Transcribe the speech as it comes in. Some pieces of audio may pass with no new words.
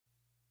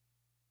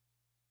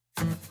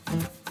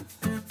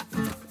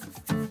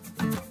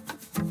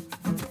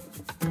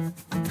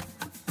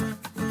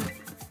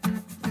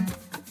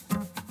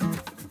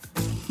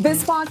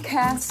This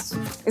podcast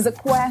is a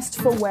quest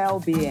for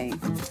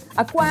well-being,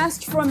 a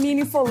quest for a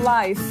meaningful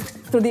life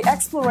through the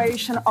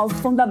exploration of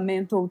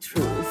fundamental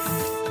truth.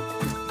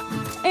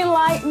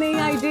 Enlightening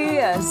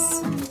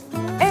ideas,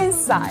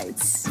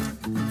 insights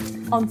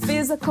on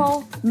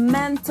physical,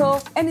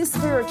 mental, and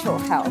spiritual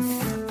health.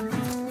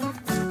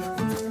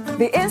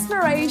 The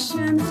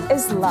inspiration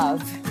is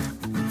love.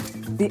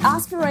 The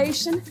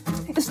aspiration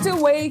is to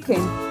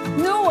awaken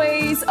new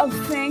ways of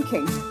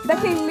thinking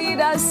that can lead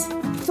us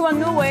to a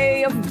new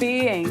way of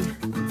being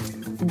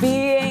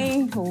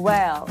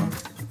well.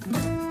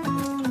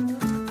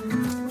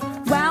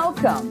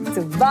 Welcome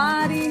to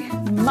Body,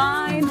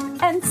 Mind,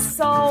 and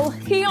Soul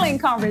Healing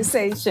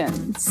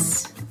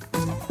Conversations.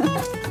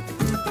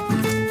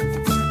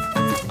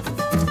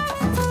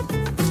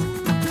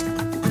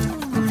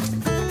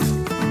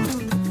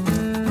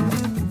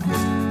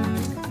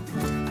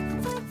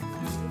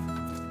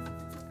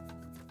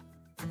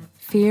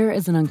 Fear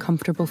is an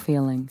uncomfortable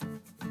feeling.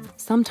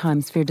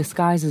 Sometimes fear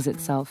disguises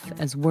itself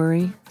as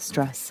worry,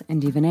 stress,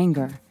 and even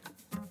anger.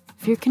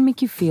 Fear can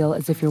make you feel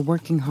as if you're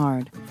working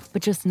hard,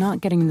 but just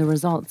not getting the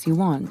results you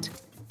want.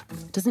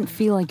 It doesn't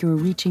feel like you're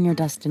reaching your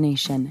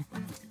destination,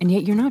 and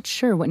yet you're not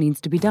sure what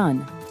needs to be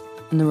done,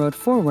 and the road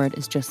forward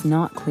is just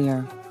not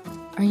clear.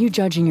 Are you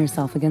judging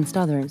yourself against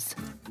others?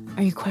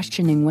 Are you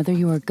questioning whether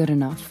you are good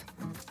enough?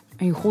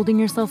 Are you holding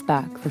yourself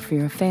back for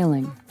fear of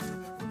failing?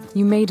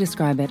 You may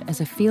describe it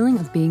as a feeling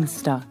of being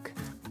stuck.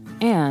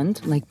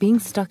 And, like being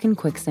stuck in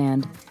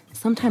quicksand,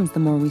 sometimes the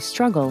more we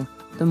struggle,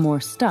 the more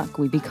stuck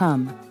we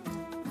become.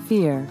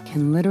 Fear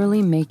can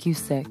literally make you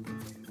sick.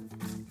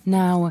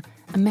 Now,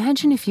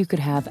 imagine if you could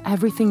have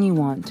everything you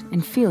want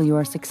and feel you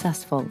are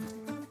successful.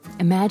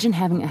 Imagine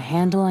having a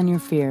handle on your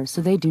fears so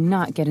they do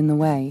not get in the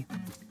way.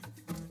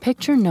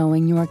 Picture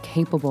knowing you are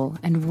capable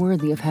and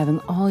worthy of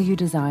having all you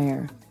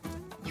desire.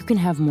 You can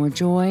have more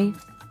joy,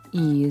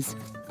 ease,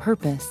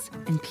 purpose,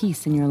 and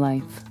peace in your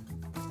life.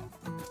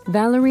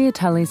 Valerie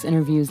Attellis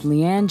interviews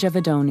Leanne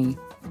Gevedoni,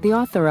 the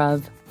author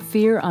of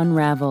Fear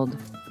Unraveled: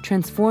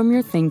 Transform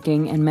Your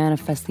Thinking and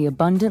Manifest the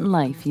Abundant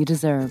Life You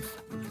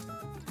Deserve.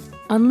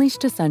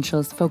 Unleashed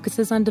Essentials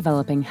focuses on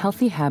developing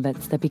healthy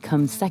habits that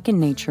become second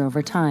nature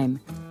over time,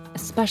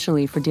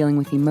 especially for dealing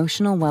with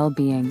emotional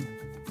well-being.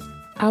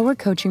 Our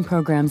coaching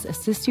programs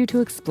assist you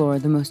to explore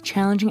the most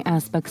challenging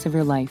aspects of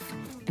your life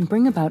and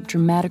bring about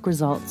dramatic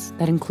results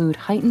that include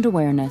heightened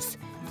awareness,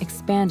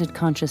 expanded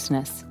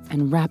consciousness,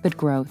 and rapid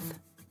growth.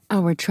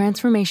 Our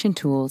transformation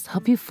tools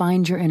help you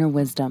find your inner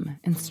wisdom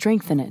and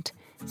strengthen it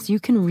so you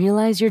can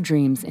realize your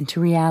dreams into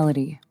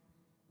reality.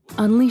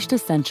 Unleashed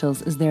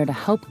Essentials is there to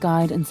help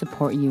guide and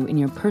support you in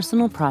your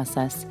personal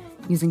process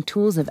using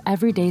tools of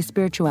everyday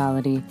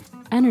spirituality,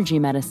 energy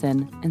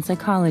medicine, and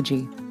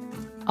psychology.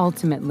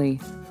 Ultimately,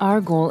 our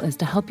goal is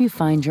to help you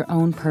find your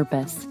own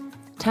purpose,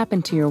 tap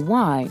into your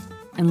why,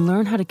 and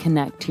learn how to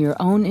connect to your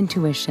own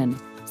intuition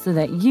so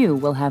that you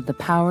will have the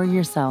power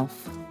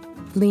yourself.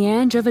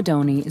 Leanne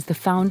Gevedoni is the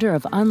founder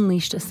of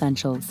Unleashed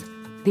Essentials,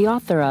 the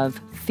author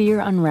of Fear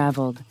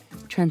Unraveled: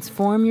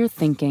 Transform Your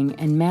Thinking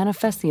and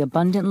Manifest the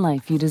Abundant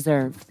Life You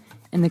Deserve,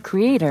 and the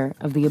creator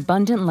of the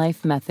Abundant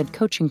Life Method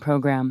coaching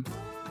program.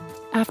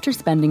 After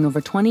spending over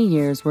 20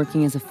 years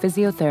working as a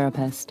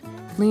physiotherapist,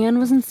 Leanne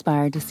was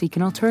inspired to seek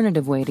an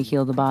alternative way to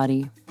heal the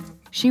body.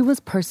 She was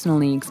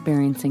personally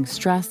experiencing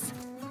stress,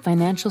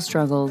 financial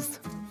struggles,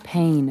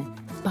 pain,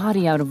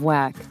 body out of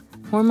whack,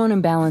 hormone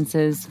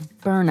imbalances,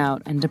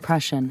 burnout, and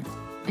depression,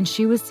 and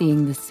she was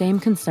seeing the same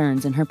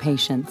concerns in her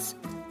patients.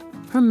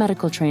 Her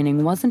medical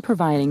training wasn't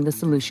providing the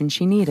solution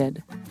she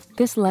needed.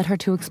 This led her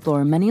to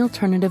explore many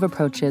alternative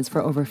approaches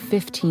for over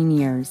 15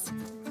 years.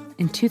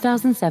 In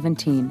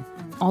 2017,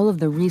 all of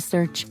the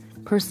research,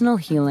 personal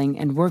healing,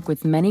 and work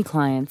with many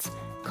clients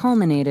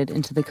culminated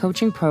into the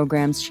coaching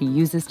programs she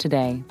uses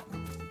today.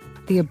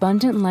 The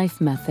Abundant Life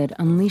Method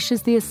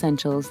unleashes the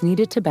essentials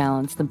needed to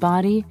balance the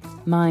body,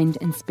 mind,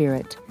 and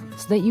spirit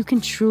so that you can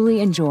truly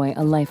enjoy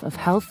a life of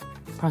health,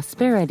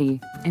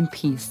 prosperity, and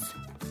peace.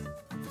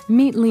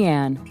 Meet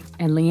Leanne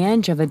at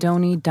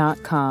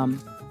leannegevedoni.com.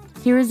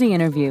 Here is the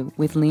interview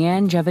with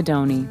Leanne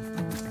Gevedoni.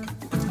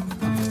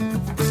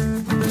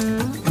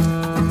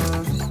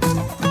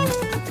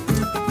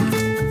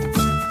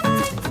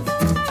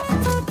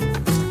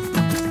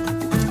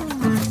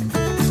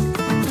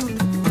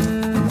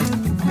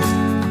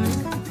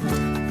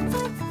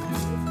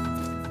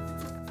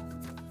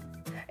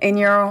 In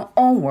your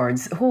own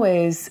words, who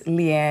is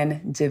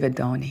Leanne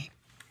Gevedoni?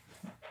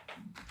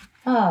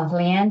 Oh,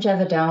 Leanne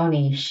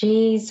Gevedoni.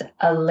 She's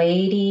a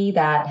lady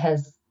that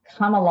has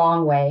come a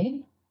long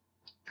way,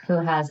 who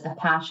has a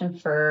passion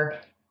for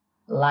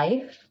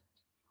life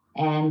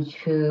and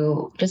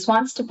who just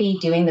wants to be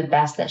doing the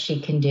best that she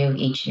can do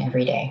each and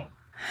every day.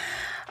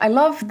 I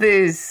love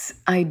this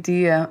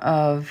idea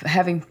of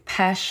having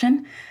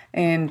passion,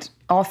 and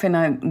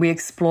often we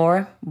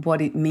explore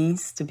what it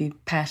means to be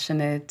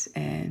passionate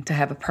and to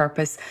have a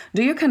purpose.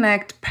 Do you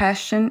connect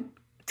passion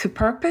to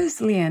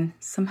purpose, Leanne,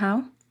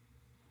 somehow?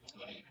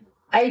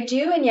 I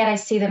do, and yet I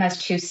see them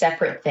as two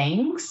separate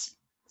things.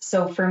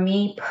 So for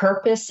me,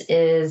 purpose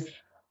is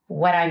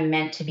what I'm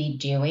meant to be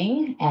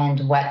doing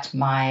and what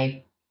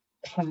my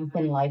path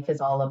in life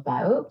is all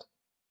about.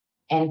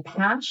 And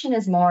passion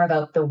is more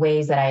about the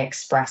ways that I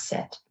express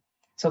it.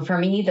 So for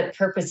me, the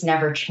purpose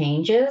never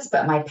changes,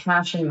 but my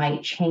passion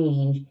might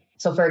change.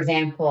 So, for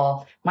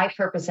example, my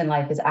purpose in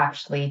life is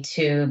actually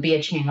to be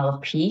a channel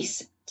of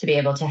peace, to be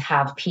able to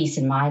have peace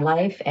in my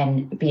life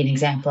and be an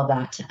example of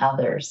that to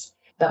others.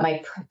 But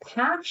my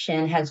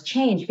passion has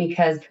changed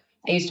because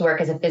I used to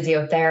work as a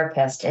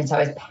physiotherapist. And so I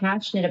was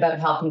passionate about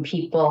helping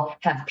people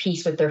have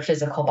peace with their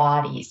physical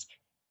bodies.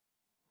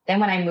 Then,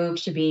 when I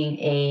moved to being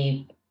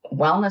a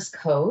wellness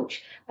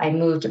coach,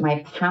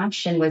 my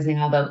passion was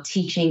now about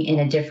teaching in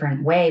a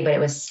different way, but it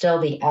was still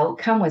the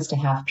outcome was to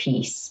have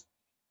peace.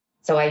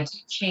 So I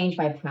changed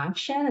my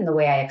passion and the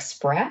way I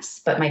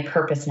express, but my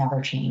purpose never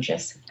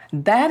changes.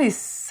 That is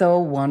so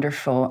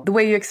wonderful. The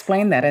way you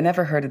explain that, I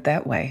never heard it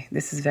that way.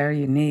 This is very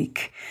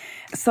unique.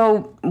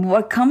 So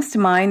what comes to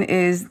mind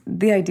is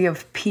the idea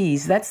of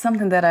peace. That's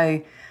something that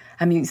I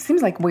mean, it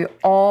seems like we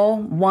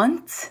all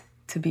want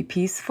to be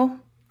peaceful.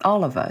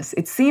 All of us.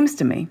 It seems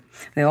to me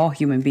that all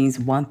human beings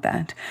want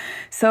that.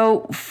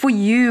 So for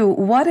you,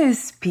 what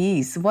is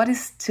peace? What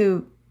is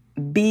to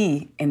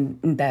be in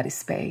that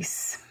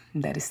space,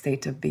 in that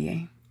state of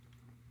being?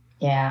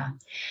 Yeah.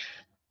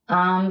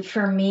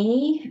 For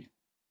me,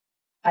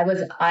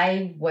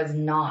 I was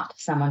not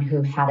someone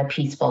who had a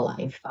peaceful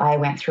life. I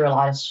went through a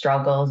lot of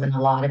struggles and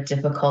a lot of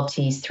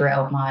difficulties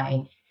throughout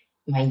my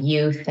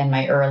youth and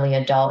my early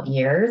adult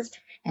years.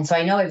 And so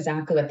I know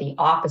exactly what the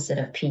opposite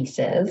of peace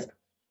is.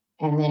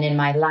 And then in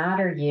my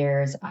latter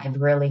years,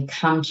 I've really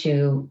come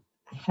to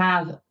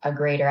have a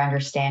greater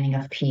understanding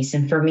of peace.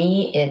 And for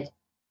me,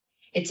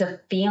 it's a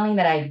feeling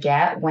that I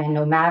get when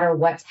no matter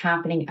what's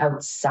happening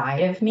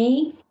outside of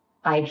me,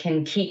 I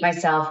can keep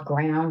myself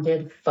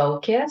grounded,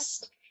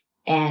 focused,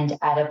 and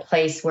at a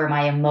place where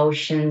my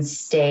emotions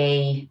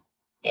stay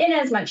in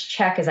as much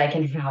check as I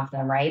can have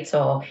them, right?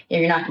 So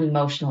you're not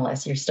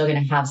emotionless. You're still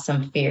going to have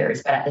some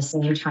fears, but at the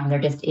same time, they're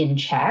just in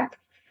check.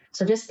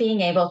 So just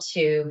being able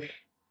to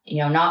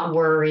not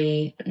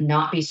worry,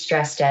 not be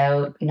stressed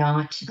out,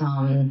 not,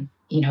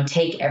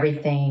 take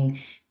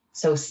everything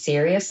so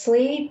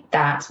seriously,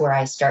 that's where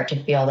I start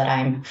to feel that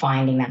I'm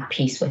finding that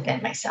peace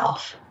within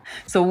myself.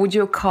 So would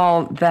you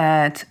call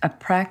that a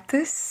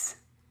practice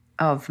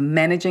of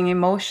managing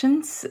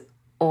emotions,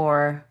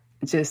 or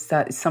just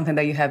something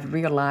that you have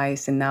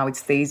realized and now it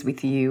stays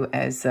with you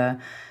as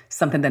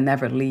something that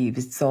never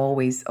leaves? It's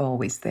always,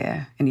 always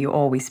there and you're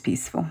always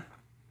peaceful.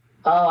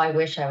 Oh, I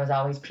wish I was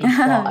always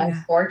peaceful.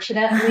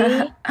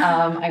 Unfortunately,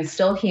 I'm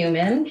still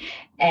human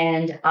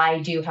and I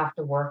do have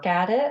to work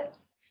at it.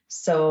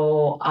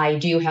 So I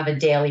do have a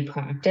daily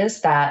practice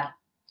that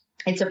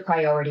it's a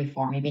priority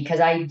for me because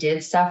I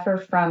did suffer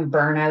from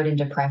burnout and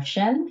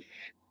depression.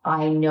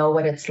 I know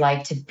what it's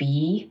like to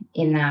be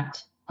in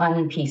that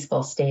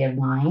unpeaceful state of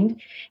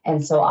mind.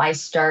 And so I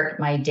start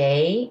my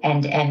day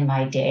and end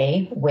my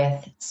day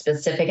with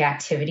specific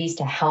activities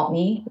to help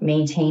me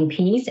maintain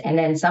peace. And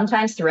then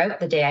sometimes throughout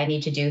the day, I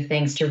need to do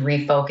things to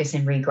refocus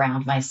and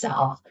reground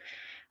myself.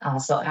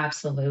 So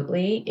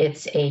absolutely,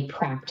 it's a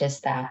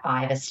practice that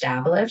I've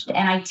established,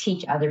 and I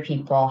teach other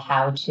people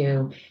how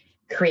to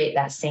create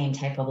that same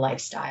type of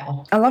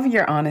lifestyle. I love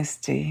your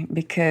honesty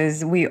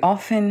because we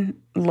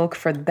often look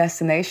for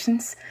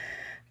destinations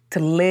to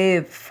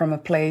live from a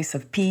place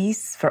of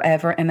peace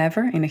forever and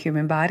ever in a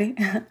human body.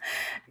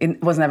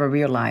 It was never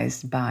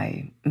realized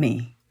by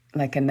me.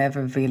 Like I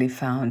never really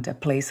found a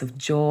place of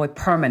joy,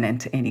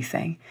 permanent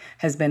anything.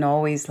 Has been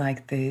always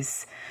like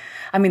this.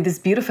 I mean, this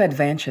beautiful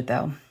adventure,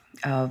 though,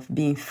 of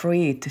being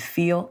free to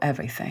feel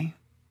everything.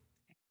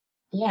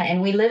 Yeah,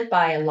 and we live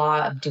by a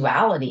law of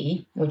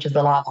duality, which is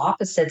the law of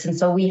opposites. And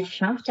so we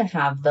have to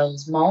have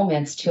those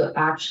moments to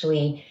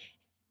actually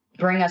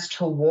bring us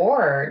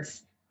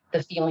towards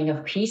the feeling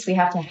of peace. We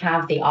have to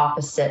have the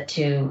opposite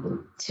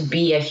to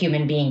be a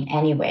human being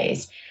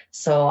anyways.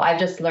 So I've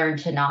just learned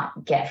to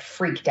not get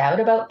freaked out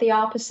about the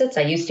opposites.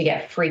 I used to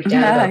get freaked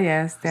out about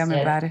yes, tell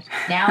me about it.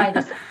 Now I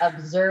just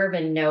observe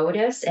and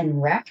notice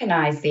and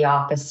recognize the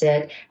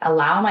opposite,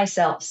 allow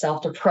myself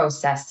to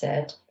process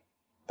it,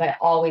 but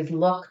always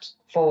looked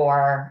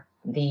for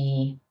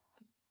the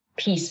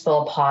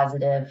peaceful,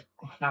 positive,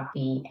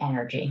 happy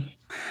energy.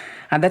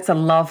 And that's a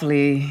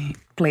lovely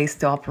place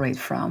to operate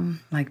from,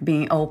 like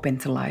being open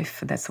to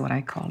life. That's what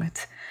I call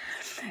it.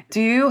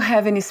 Do you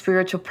have any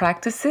spiritual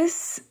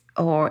practices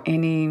or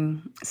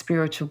any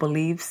spiritual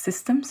belief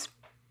systems?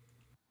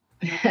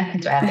 Do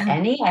I have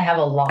any? I have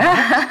a lot.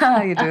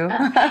 You do?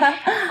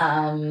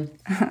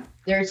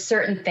 There's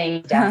certain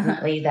things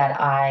definitely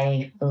that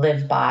I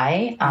live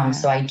by.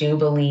 So I do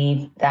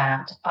believe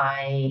that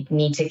I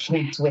need to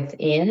connect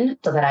within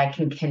so that I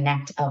can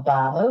connect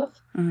above.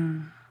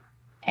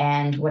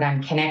 And what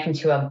I'm connecting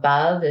to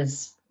above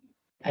is,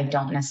 I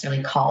don't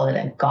necessarily call it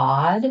a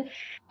God.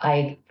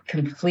 I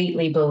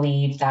completely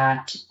believe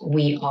that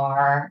we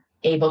are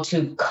able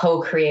to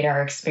co-create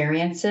our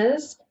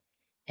experiences.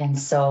 And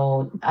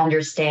so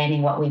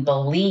understanding what we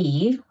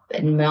believe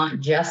and not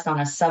just on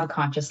a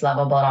subconscious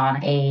level, but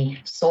on a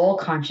soul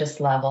conscious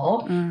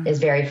level, is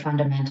very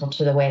fundamental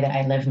to the way that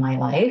I live my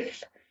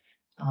life.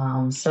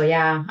 So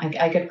yeah,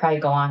 I could probably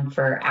go on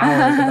for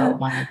hours about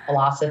my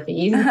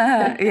philosophies.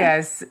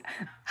 Yes.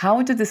 How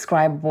would you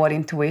describe what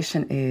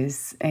intuition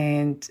is,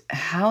 and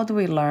how do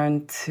we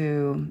learn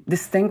to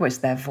distinguish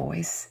that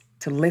voice,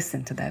 to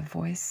listen to that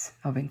voice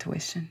of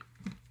intuition?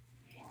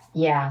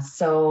 Yeah,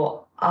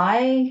 so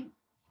I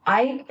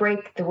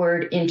break the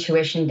word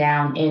intuition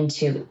down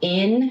into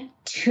in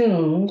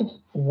tuned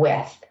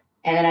with.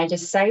 And then I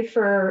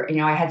decipher,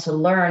 I had to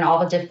learn all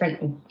the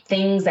different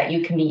things that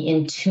you can be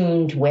in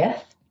tuned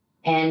with.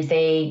 And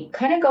they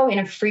kind of go in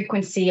a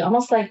frequency,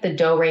 almost like the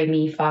do, re,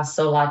 mi, fa,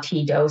 sol, la,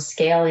 ti, do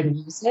scale in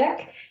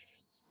music.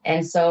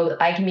 And so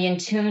I can be in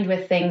tuned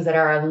with things that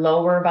are a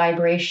lower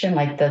vibration,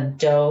 like the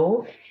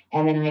do.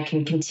 And then I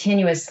can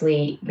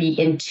continuously be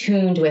in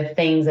tuned with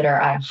things that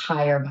are at a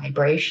higher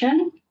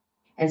vibration.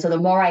 And so the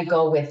more I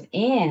go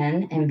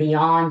within and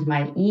beyond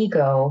my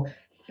ego,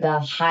 the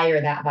higher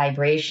that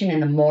vibration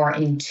and the more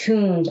in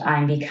tuned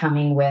I'm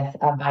becoming with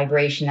a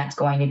vibration that's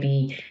going to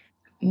be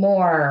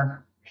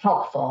more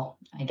helpful,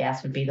 I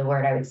guess would be the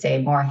word I would say,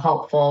 more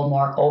helpful,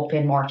 more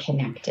open, more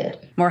connected.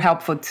 More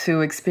helpful to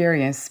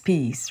experience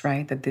peace,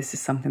 right? That this is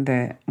something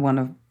that one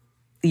of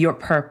your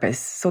purpose.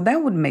 So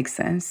that would make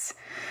sense,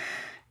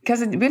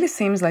 because it really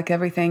seems like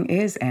everything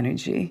is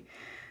energy.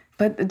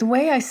 But the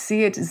way I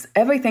see it is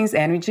everything's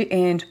energy,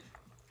 and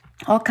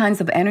all kinds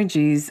of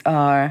energies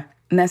are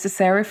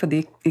necessary for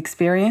the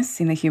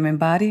experience in the human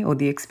body, or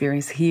the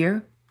experience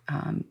here,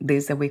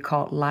 this that we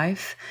call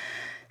life.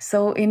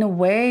 So in a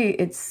way,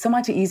 it's so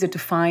much easier to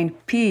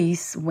find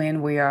peace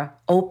when we are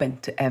open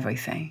to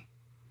everything.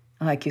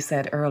 Like you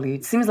said earlier,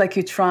 it seems like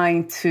you're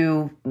trying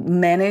to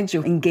manage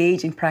or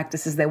engage in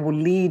practices that will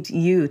lead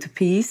you to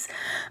peace.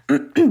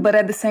 But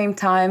at the same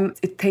time,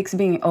 it takes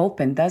being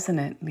open, doesn't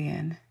it,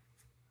 Leanne?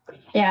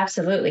 Yeah,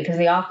 absolutely. Because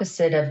the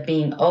opposite of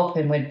being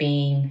open would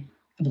be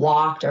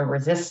blocked or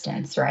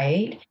resistance,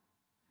 right?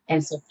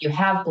 And so if you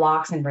have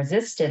blocks and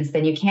resistance,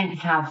 then you can't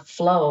have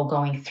flow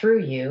going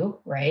through you,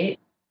 right?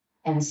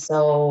 And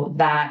so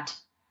that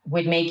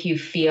would make you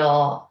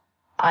feel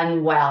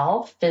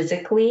unwell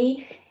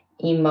physically,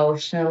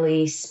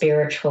 emotionally,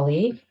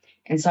 spiritually.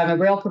 And so I'm a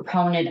real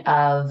proponent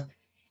of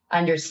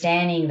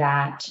understanding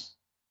that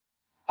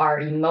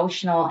our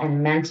emotional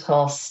and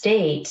mental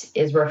state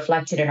is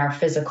reflected in our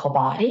physical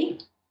body.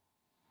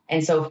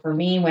 And so for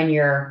me, when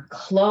you're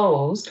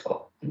closed,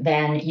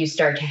 then you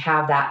start to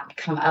have that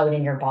come out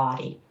in your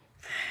body.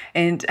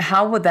 And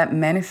how would that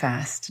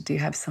manifest? Do you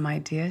have some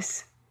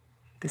ideas?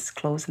 This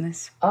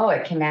closeness? Oh,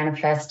 it can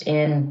manifest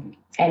in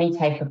any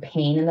type of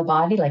pain in the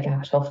body, like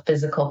actual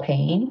physical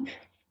pain.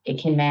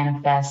 It can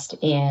manifest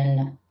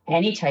in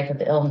any type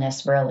of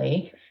illness,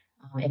 really.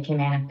 It can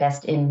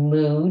manifest in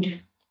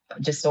mood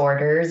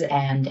disorders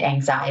and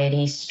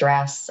anxiety,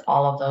 stress,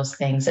 all of those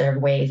things are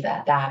ways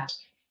that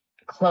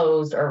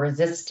closed or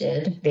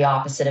resisted, the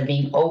opposite of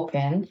being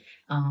open,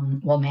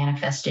 will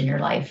manifest in your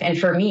life. And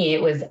for me,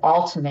 it was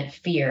ultimate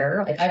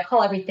fear. Like I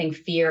call everything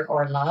fear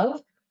or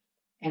love.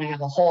 And I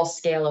have a whole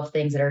scale of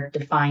things that are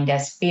defined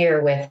as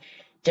fear, with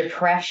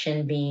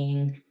depression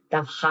being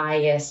the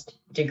highest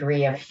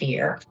degree of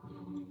fear.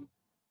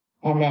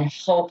 And then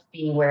hope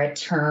being where it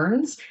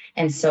turns.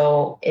 And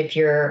so if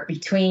you're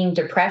between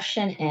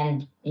depression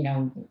and,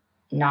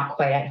 not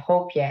quite at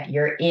hope yet,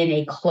 you're in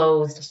a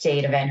closed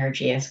state of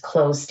energy, a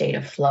closed state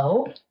of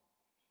flow,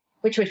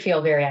 which would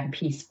feel very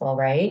unpeaceful,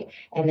 right?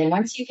 And then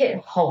once you hit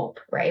hope,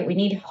 right? We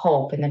need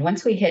hope. And then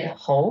once we hit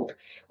hope,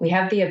 we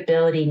have the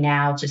ability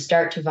now to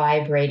start to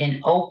vibrate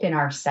and open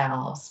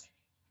ourselves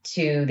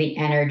to the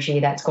energy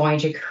that's going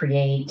to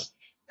create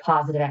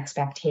positive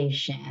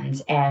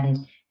expectations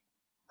and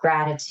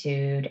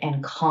gratitude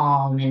and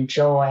calm and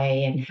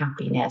joy and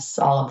happiness,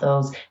 all of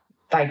those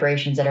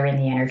vibrations that are in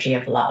the energy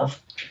of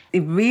love. It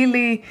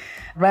really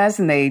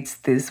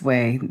resonates this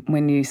way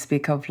when you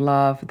speak of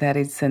love, that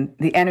it's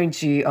the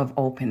energy of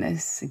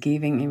openness,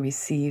 giving and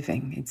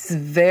receiving. It's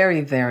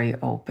very, very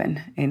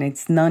open, and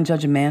it's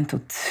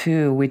non-judgmental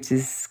too, which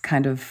is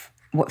kind of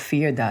what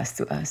fear does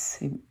to us.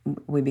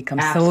 We become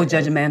Absolutely. so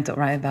judgmental,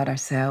 right, about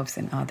ourselves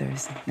and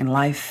others and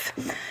life.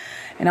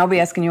 And I'll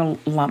be asking you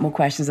a lot more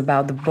questions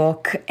about the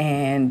book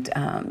and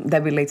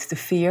that relates to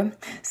fear.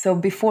 So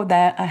before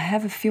that, I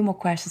have a few more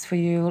questions for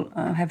you.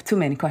 I have too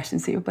many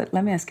questions here, but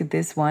let me ask you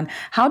this one.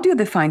 How do you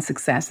define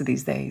success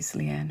these days,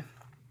 Leanne?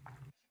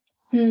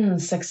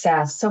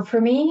 Success. So for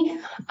me,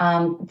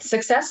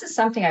 success is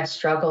something I've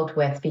struggled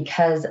with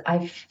because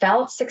I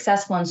felt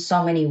successful in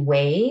so many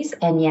ways,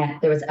 and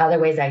yet there was other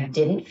ways I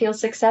didn't feel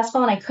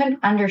successful, and I couldn't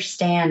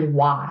understand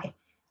why,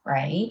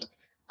 right?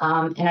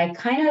 And I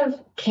kind of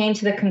came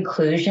to the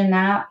conclusion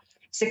that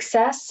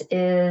success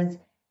is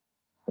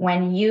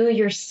when you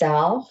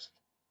yourself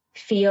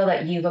feel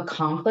that you've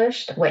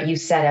accomplished what you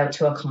set out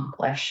to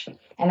accomplish.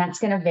 And that's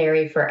going to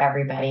vary for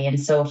everybody. And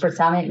so for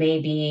some, it may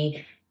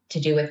be to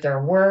do with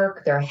their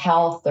work, their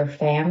health, their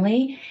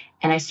family.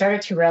 And I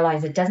started to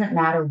realize it doesn't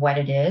matter what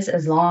it is,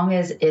 as long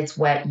as it's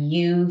what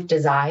you've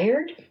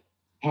desired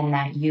and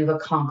that you've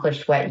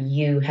accomplished what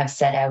you have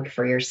set out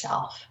for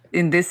yourself.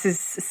 And this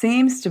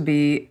seems to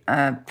be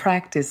a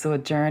practice or a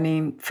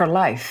journey for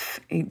life.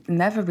 It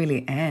never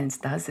really ends,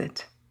 does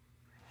it?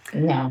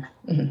 No.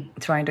 Mm-hmm.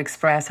 Trying to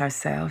express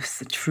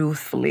ourselves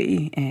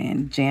truthfully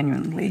and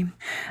genuinely,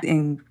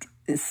 and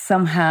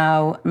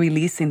somehow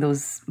releasing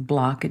those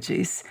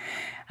blockages.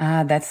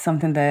 That's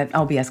something that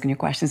I'll be asking you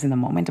questions in a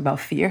moment about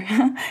fear,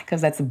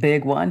 because that's a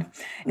big one.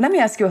 Let me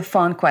ask you a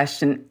fun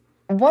question.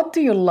 What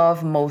do you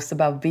love most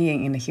about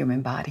being in a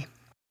human body?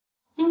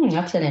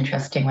 That's an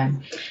interesting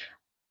one.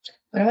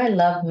 What do I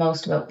love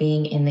most about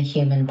being in the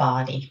human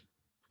body?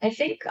 I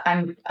think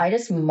I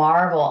just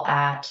marvel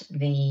at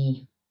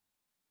the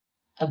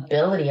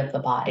ability of the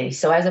body.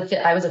 So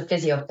I was a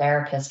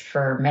physiotherapist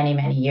for many,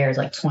 many years,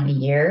 like 20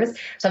 years.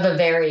 So I have a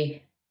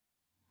very,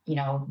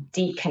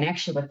 deep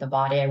connection with the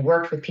body. I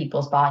worked with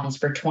people's bodies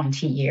for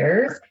 20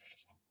 years.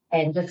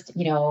 And just,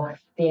 the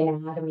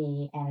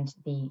anatomy and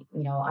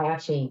I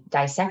actually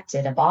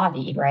dissected a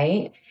body,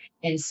 right?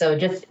 And so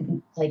just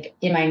like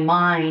in my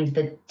mind,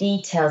 the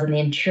details and the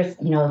interest,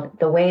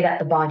 the way that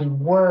the body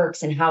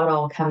works and how it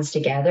all comes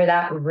together,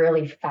 that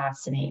really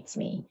fascinates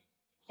me.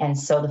 And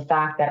so the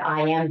fact that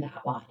I am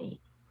that body,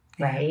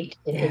 right?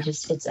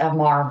 It's a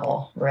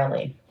marvel,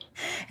 really.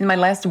 And my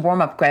last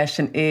warm-up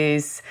question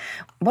is,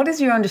 what is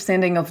your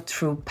understanding of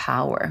true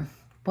power?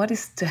 What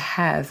is to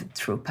have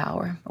true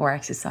power or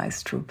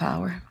exercise true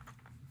power?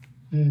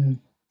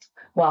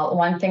 Well,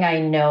 one thing I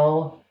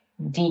know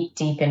deep,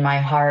 deep in my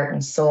heart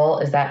and soul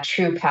is that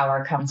true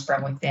power comes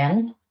from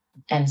within.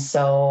 And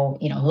so,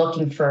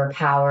 looking for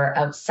power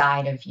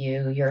outside of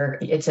you,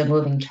 it's a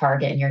moving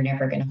target and you're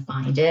never going to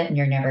find it and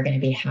you're never going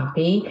to be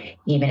happy,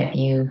 even if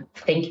you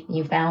think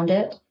you found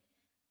it.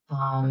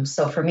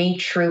 So for me,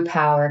 true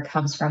power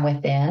comes from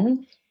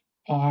within,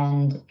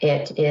 and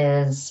it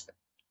is,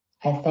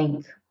 I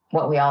think,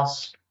 what we all,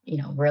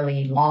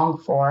 really long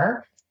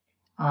for.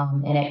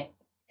 And it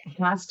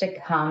has to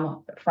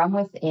come from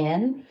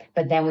within,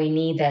 but then we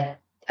need that.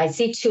 I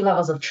see two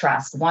levels of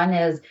trust. One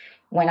is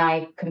when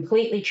I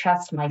completely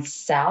trust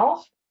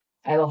myself,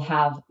 I will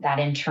have that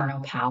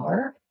internal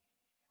power.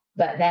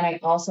 But then I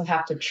also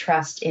have to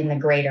trust in the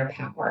greater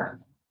power.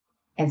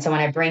 And so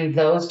when I bring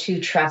those two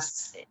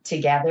trusts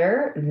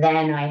together,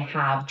 then I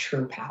have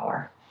true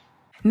power.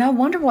 Now, I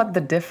wonder what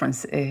the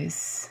difference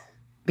is,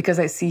 because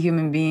I see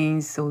human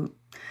beings so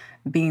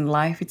being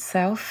life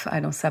itself. I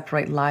don't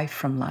separate life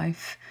from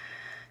life.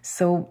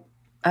 So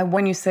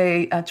when you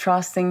say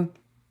trusting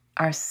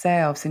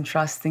ourselves and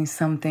trusting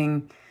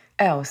something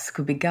else,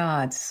 could be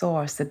God,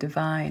 source, the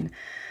divine,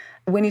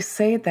 when you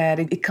say that,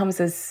 it comes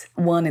as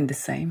one and the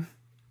same.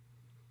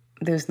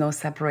 There's no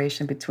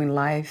separation between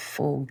life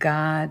or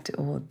God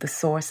or the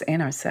source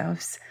and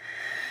ourselves.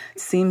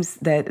 It seems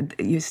that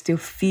you still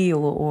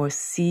feel or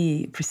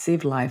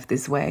perceive life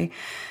this way.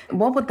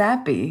 What would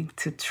that be,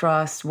 to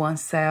trust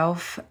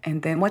oneself?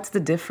 And then what's the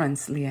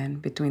difference,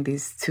 Leanne, between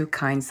these two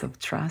kinds of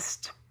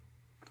trust?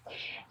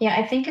 Yeah,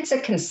 I think it's a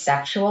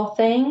conceptual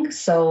thing.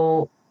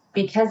 So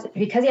because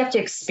you have to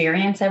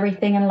experience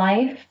everything in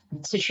life,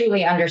 to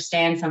truly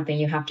understand something,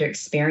 you have to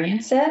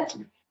experience it.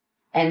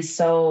 And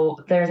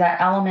so there's that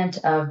element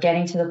of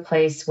getting to the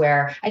place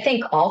where I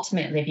think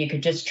ultimately, if you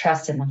could just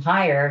trust in the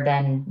higher,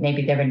 then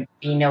maybe there would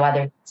be no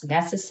other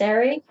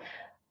necessary.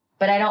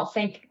 But I don't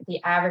think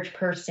the average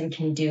person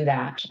can do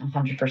that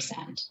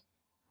 100%.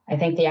 I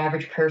think the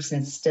average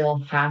person still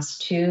has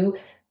to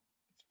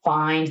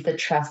find the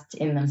trust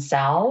in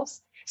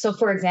themselves. So,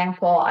 for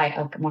example,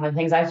 one of the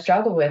things I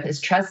struggle with is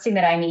trusting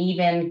that I'm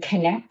even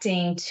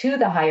connecting to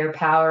the higher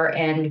power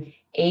and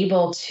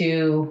able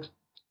to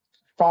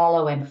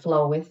follow and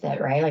flow with it,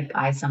 right? Like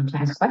I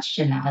sometimes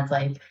question that. It's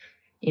like,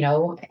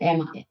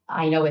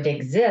 I know it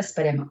exists,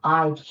 but am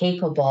I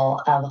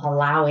capable of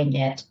allowing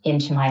it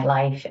into my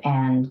life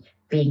and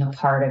being a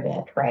part of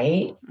it,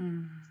 right?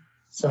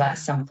 So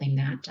that's something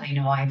that I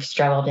know I've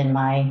struggled in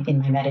my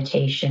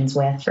meditations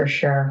with, for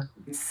sure.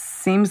 It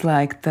seems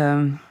like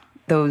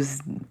those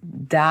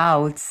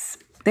doubts,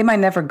 they might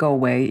never go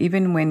away,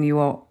 even when you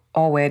are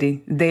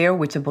already there,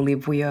 which I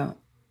believe we are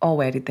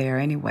already there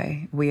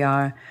anyway. We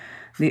are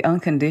the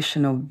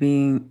unconditional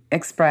being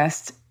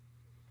expressed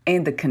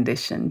in the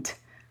conditioned,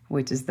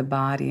 which is the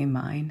body and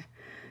mind.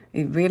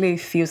 It really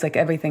feels like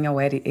everything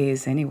already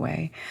is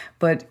anyway.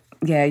 But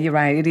yeah, you're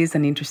right. It is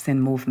an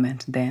interesting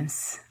movement,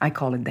 dance. I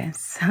call it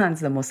dance.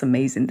 It's the most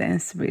amazing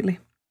dance, really.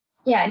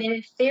 Yeah, and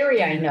in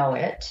theory, I know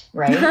it,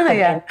 right?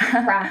 Yeah.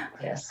 In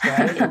practice,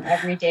 right? In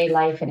everyday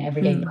life and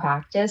everyday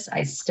practice,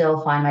 I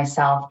still find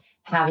myself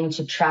having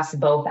to trust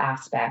both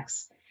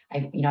aspects.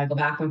 I go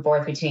back and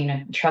forth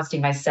between trusting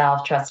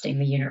myself, trusting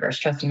the universe,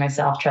 trusting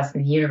myself,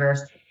 trusting the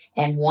universe,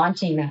 and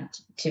wanting that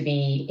to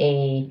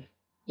be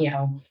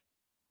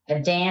a a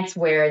dance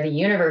where the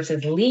universe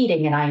is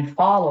leading and I'm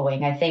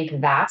following. I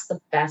think that's the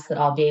best that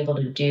I'll be able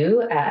to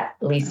do, at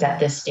least at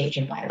this stage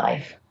in my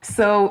life.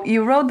 So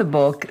you wrote the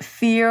book,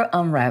 Fear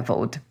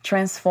Unraveled,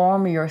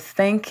 Transform Your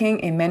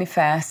Thinking and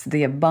Manifest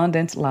the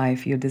Abundant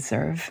Life You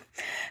Deserve.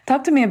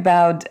 Talk to me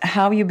about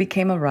how you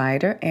became a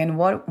writer and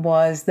what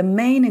was the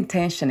main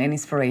intention and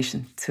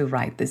inspiration to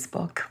write this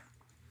book.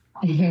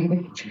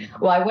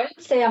 Well, I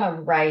wouldn't say I'm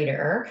a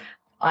writer.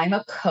 I'm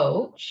a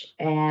coach.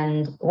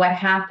 And what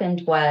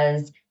happened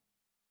was,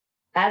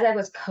 as I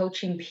was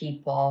coaching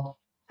people,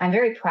 I'm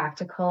very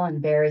practical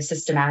and very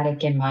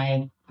systematic in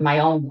my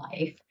own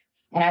life.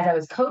 And as I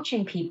was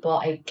coaching people,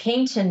 I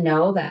came to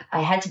know that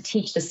I had to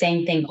teach the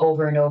same thing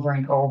over and over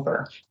and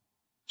over.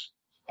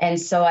 And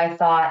so I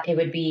thought it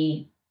would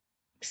be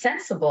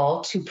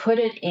sensible to put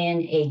it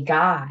in a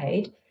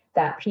guide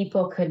that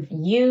people could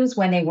use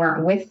when they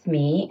weren't with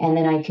me. And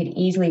then I could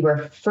easily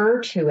refer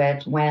to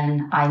it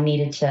when I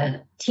needed to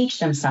teach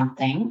them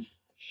something.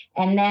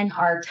 And then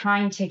our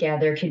time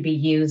together could be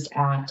used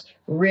at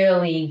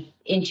really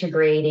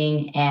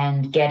integrating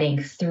and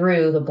getting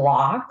through the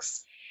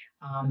blocks.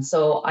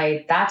 So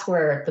that's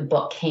where the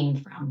book came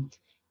from.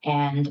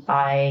 And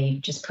I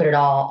just put it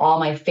all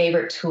my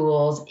favorite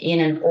tools in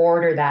an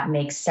order that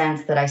makes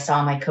sense that I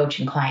saw my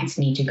coaching clients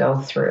need to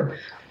go through.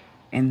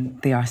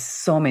 And there are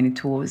so many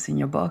tools in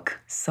your book,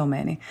 so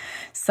many.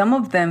 Some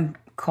of them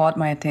caught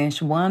my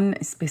attention. One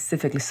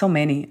specifically, so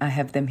many, I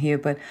have them here,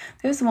 but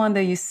there's one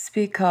that you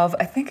speak of.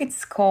 I think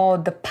it's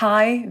called the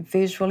pie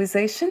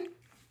visualization.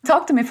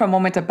 Talk to me for a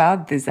moment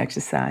about this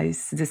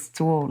exercise, this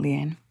tool,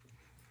 Leanne.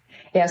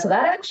 Yeah, so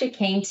that actually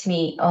came to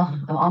me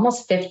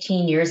almost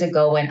 15 years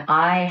ago when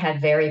I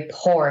had very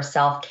poor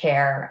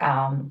self-care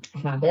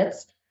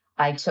habits.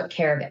 I took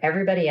care of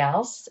everybody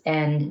else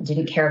and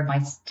didn't take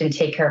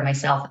care of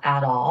myself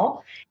at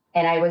all.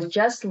 And I was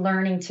just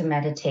learning to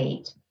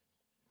meditate.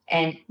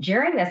 And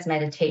during this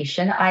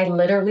meditation, I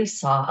literally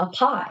saw a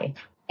pie.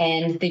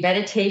 And the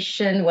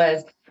meditation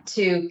was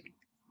to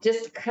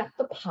just cut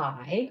the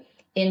pie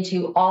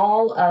into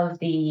all of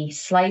the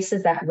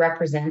slices that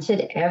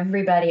represented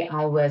everybody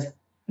I was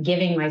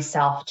giving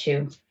myself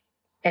to.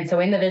 And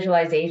so in the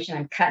visualization,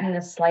 I'm cutting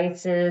the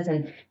slices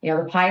and,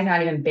 the pie is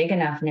not even big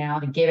enough now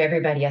to give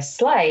everybody a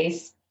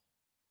slice.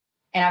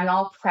 And I'm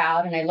all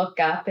proud and I look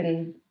up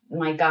and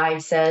my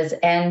guide says,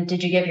 "And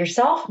did you give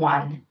yourself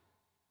one?"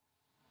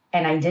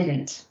 And I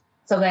didn't.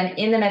 So then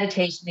in the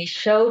meditation, they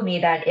showed me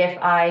that if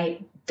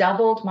I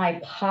doubled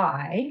my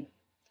pie,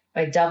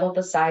 I doubled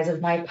the size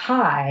of my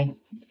pie,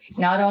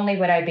 not only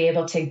would I be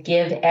able to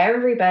give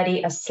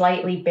everybody a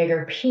slightly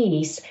bigger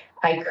piece,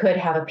 I could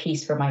have a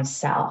piece for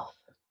myself.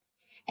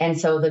 And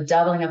so the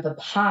doubling of the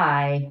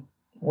pie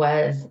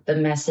was the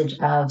message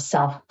of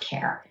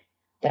self-care,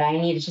 that I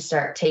needed to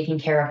start taking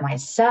care of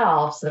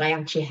myself so that I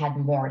actually had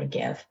more to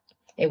give.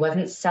 It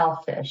wasn't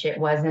selfish. It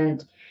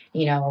wasn't,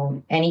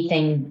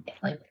 anything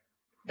like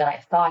that I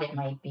thought it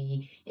might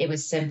be. It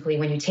was simply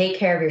when you take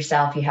care of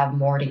yourself, you have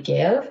more to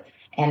give.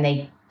 And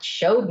they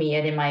showed me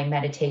it in my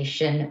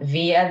meditation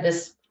via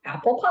this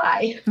apple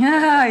pie.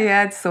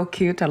 Yeah, it's so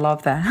cute. I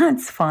love that.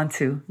 It's fun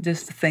too,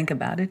 just to think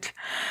about it.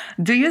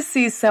 Do you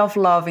see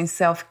self-love and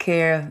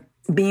self-care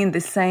being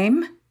the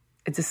same?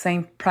 It's the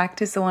same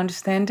practice or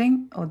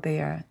understanding, or they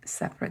are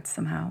separate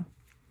somehow?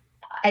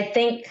 I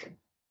think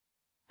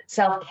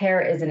self-care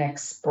is an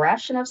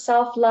expression of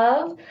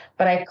self-love,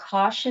 but I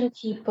caution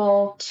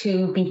people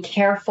to be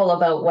careful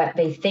about what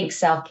they think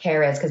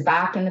self-care is. Because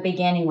back in the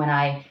beginning, when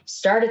I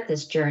started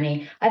this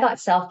journey, I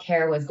thought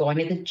self-care was going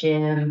to the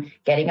gym,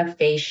 getting a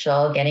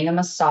facial, getting a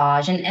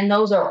massage, and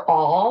those are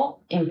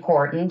all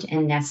important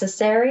and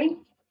necessary.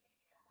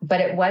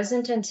 But it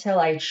wasn't until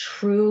I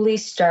truly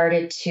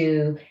started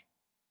to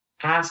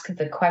ask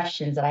the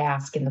questions that I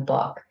ask in the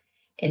book,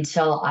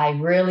 until I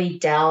really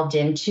delved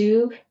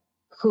into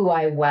who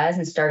I was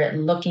and started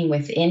looking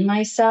within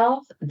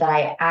myself, that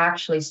I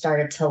actually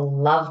started to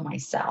love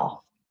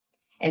myself.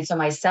 And so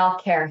my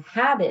self-care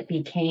habit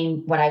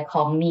became what I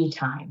call me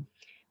time,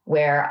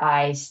 where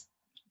I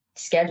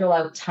schedule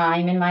out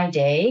time in my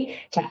day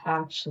to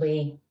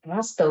actually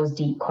ask those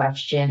deep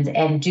questions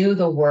and do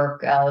the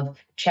work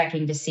of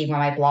checking to see where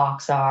my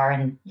blocks are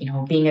and,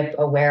 being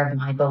aware of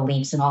my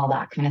beliefs and all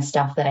that kind of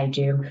stuff that I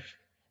do.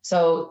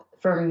 So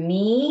for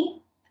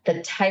me,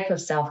 the type of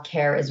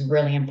self-care is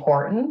really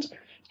important.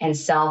 And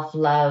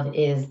self-care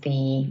is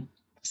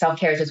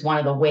just one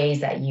of the ways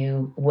that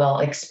you will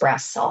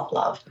express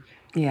self-love.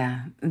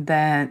 Yeah,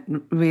 that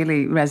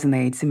really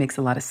resonates. It makes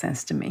a lot of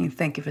sense to me.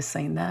 Thank you for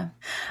saying that.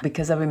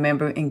 Because I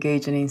remember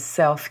engaging in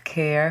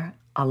self-care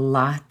a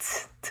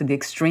lot, to the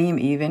extreme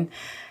even,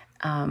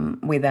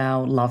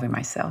 without loving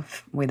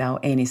myself, without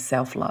any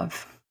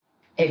self-love.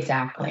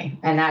 Exactly.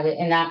 And that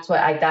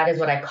is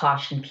what I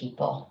caution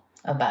people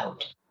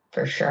about,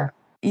 for sure.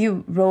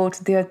 You wrote,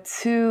 there are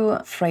two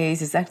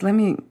phrases. Let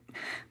me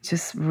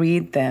just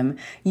read them.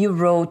 You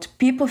wrote,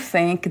 people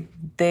think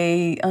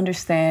they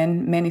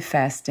understand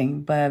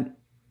manifesting, but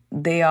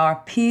they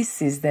are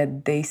pieces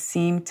that they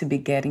seem to be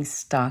getting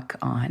stuck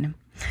on.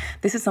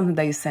 This is something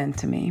that you sent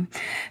to me.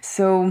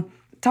 So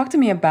talk to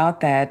me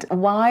about that.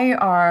 Why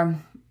are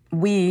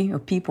we, or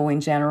people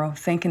in general,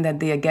 thinking that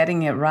they are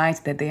getting it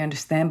right, that they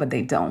understand, but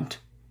they don't?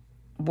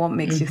 What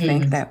makes you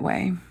think that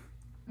way?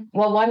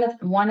 Well,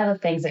 one of the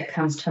things that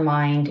comes to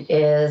mind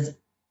is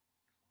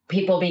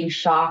people being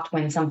shocked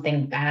when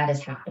something bad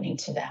is happening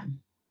to them.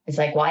 It's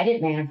like, well, I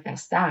didn't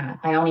manifest that.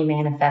 I only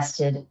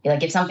manifested,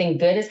 like, if something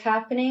good is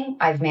happening,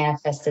 I've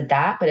manifested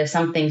that. But if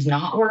something's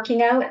not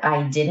working out,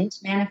 I didn't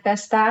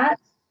manifest that.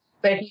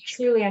 But if you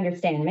truly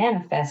understand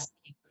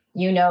manifesting,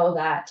 you know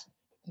that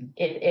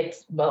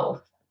it's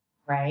both,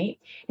 right?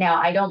 Now,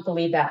 I don't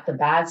believe that the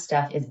bad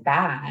stuff is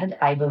bad.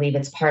 I believe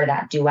it's part of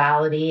that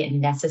duality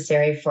and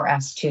necessary for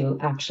us to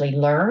actually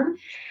learn.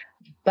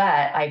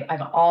 But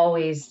I've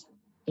always,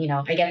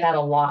 I get that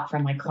a lot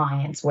from my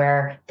clients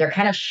where they're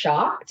kind of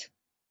shocked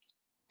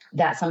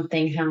that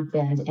something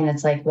happened. And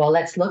it's like, well,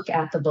 let's look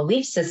at the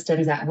belief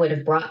systems that would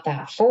have brought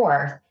that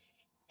forth.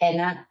 And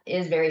that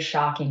is very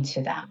shocking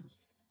to them.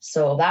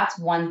 So that's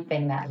one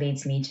thing that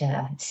leads me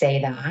to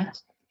say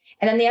that.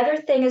 And then the other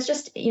thing is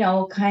just,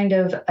 kind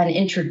of an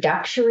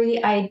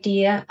introductory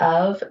idea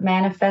of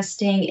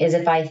manifesting is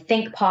if I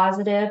think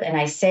positive and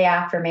I say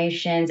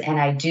affirmations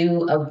and I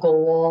do a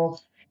goal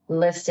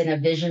list and a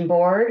vision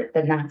board,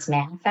 then that's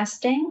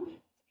manifesting.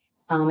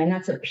 And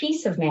that's a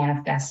piece of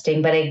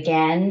manifesting. But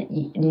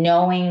again,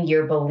 knowing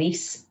your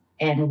beliefs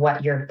and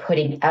what you're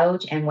putting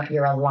out and what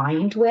you're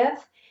aligned with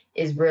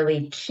is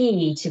really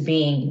key to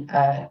being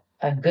a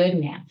good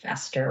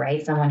manifester,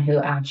 right? Someone who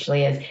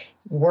actually is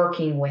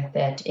working with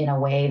it in a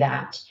way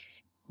that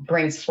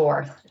brings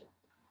forth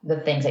the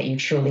things that you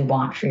truly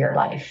want for your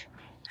life.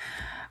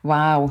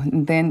 Wow.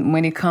 Then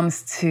when it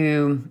comes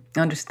to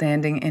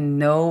understanding and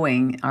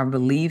knowing our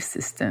belief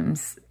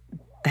systems,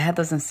 that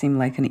doesn't seem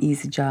like an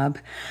easy job.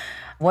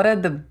 What are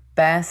the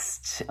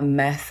best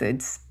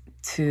methods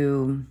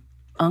to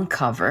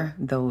uncover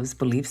those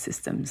belief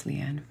systems,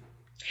 Leanne?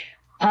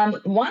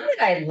 One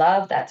that I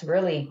love that's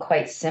really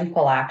quite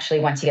simple, actually,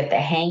 once you get the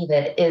hang of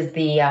it, is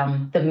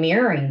the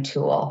mirroring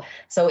tool.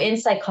 So in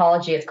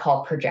psychology, it's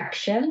called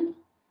projection,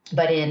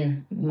 but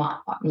in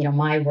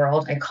my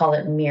world, I call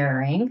it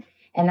mirroring.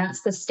 And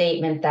that's the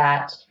statement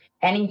that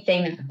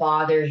anything that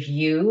bothers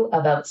you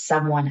about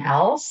someone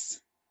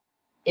else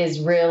is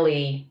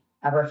really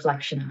a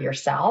reflection of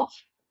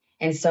yourself.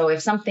 And so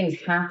if something's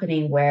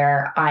happening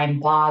where I'm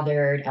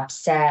bothered,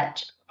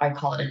 upset, I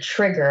call it a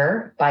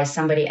trigger by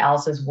somebody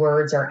else's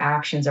words or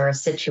actions or a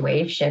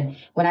situation,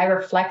 when I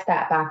reflect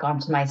that back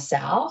onto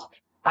myself,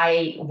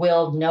 I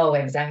will know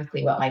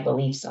exactly what my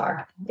beliefs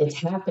are. It's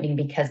happening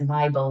because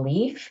my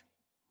belief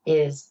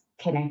is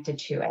connected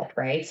to it,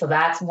 right? So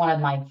that's one of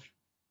my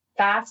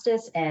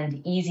fastest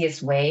and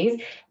easiest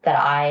ways that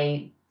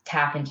I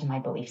tap into my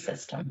belief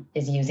system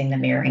is using the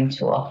mirroring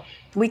tool.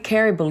 We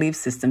carry belief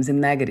systems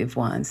in negative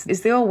ones.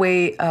 Is there a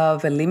way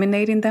of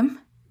eliminating them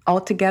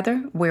altogether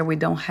where we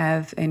don't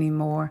have any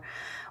more?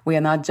 We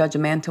are not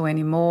judgmental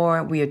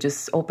anymore. We are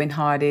just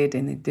open-hearted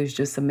and there's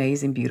just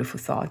amazing, beautiful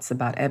thoughts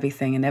about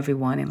everything and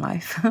everyone in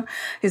life.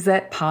 Is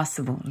that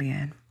possible,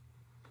 Leanne?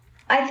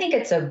 I think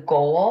it's a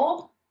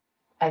goal.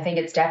 I think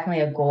it's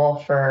definitely a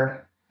goal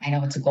I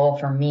know it's a goal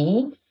for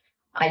me.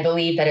 I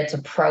believe that it's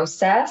a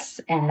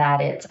process and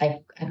that it's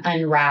an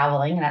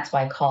unraveling. And that's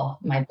why I call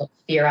my book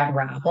Fear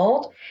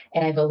Unraveled.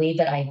 And I believe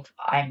that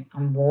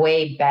I'm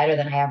way better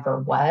than I ever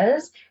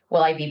was.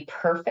 Will I be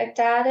perfect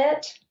at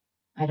it?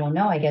 I don't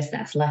know. I guess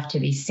that's left to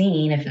be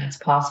seen if that's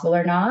possible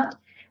or not.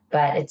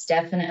 But it's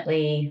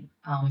definitely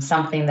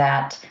something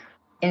that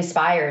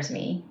inspires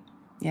me.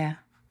 Yeah.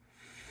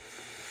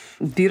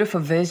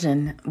 Beautiful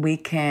vision. We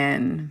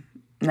can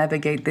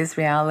navigate this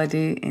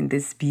reality in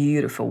this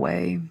beautiful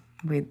way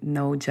with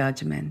no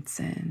judgments.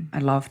 And I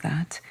love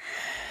that.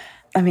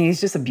 I mean,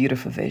 it's just a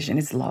beautiful vision.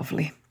 It's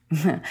lovely.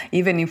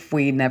 Even if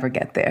we never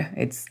get there,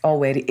 it's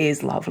already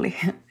is lovely,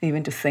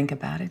 even to think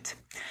about it.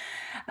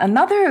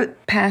 Another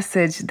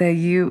passage that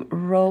you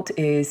wrote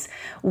is,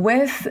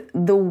 with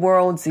the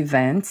world's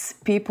events,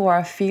 people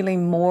are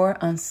feeling more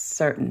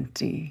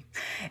uncertainty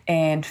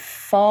and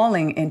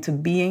falling into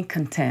being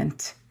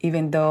content,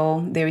 even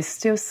though there is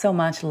still so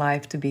much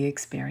life to be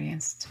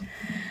experienced.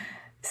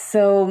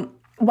 So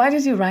why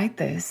did you write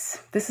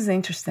this? This is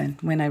interesting.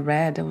 When I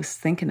read, I was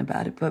thinking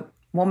about it, but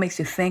what makes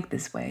you think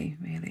this way,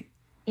 really?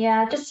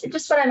 Yeah,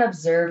 just what I'm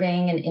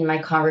observing in my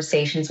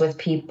conversations with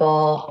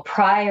people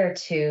prior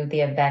to the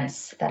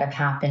events that have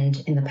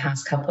happened in the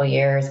past couple of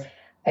years.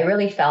 I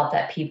really felt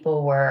that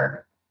people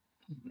were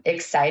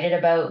excited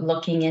about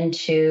looking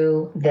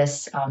into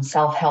this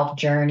self-help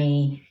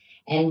journey.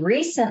 And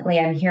recently,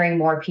 I'm hearing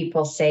more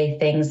people say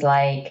things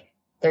like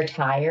they're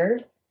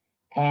tired.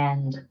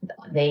 And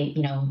they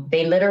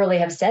literally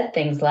have said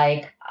things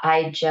like,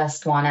 I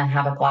just want to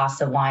have a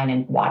glass of wine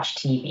and watch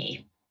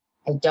TV.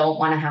 I don't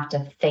want to have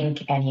to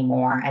think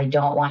anymore. I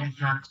don't want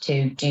to have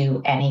to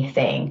do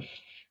anything.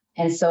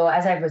 And so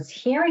as I was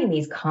hearing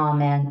these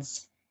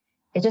comments,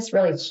 it just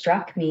really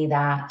struck me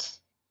that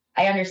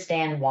I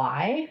understand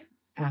why,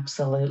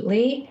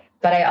 absolutely.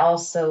 But I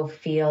also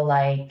feel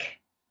like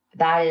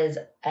that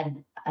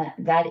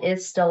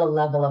is still a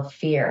level of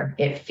fear.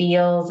 It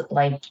feels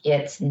like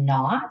it's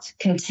not.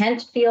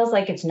 Content feels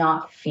like it's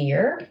not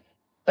fear,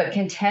 but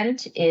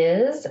content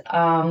is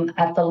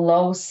at the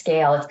low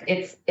scale.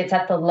 It's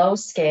at the low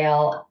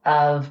scale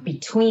of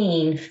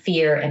between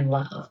fear and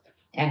love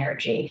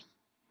energy.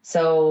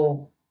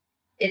 So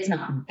it's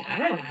not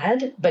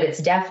bad, but it's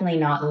definitely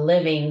not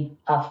living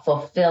a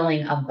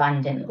fulfilling,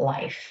 abundant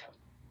life.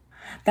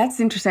 That's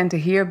interesting to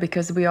hear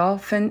because we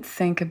often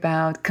think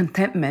about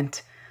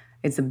contentment.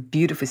 It's a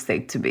beautiful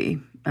state to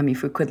be. I mean,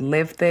 if we could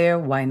live there,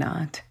 why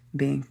not?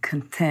 Being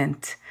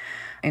content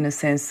in a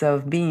sense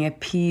of being at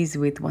peace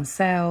with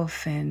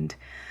oneself. And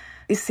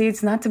you see,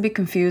 it's not to be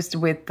confused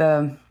with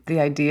the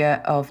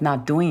idea of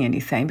not doing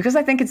anything, because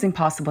I think it's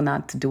impossible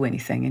not to do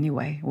anything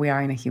anyway. We are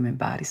in a human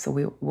body, so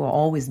we will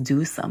always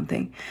do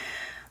something.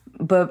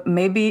 But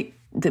maybe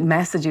the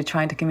message you're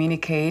trying to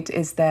communicate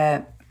is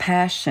that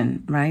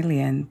passion, right,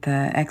 Leanne, the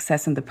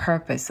access and the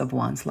purpose of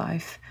one's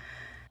life.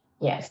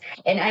 Yes.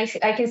 And I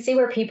can see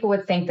where people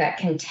would think that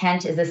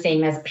content is the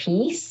same as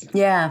peace.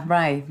 Yeah,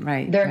 right.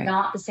 They're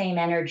not the same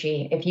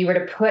energy. If you were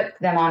to put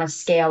them on a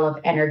scale of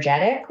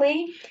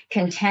energetically,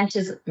 content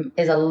is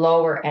a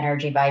lower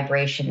energy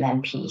vibration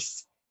than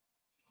peace.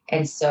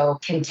 And so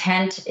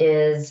content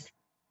is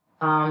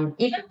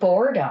even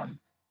boredom.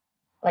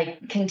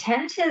 Like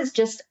content is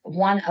just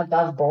one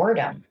above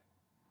boredom,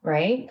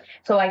 right?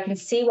 So I can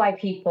see why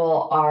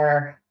people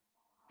are,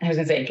 I was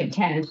going to say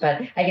content,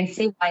 but I can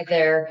see why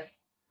they're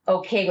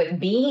okay with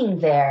being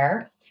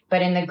there.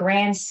 But in the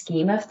grand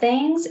scheme of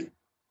things,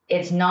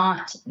 it's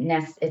not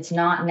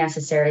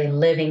necessarily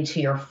living to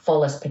your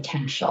fullest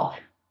potential,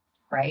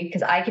 right?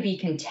 Because I could be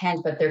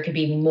content, but there could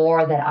be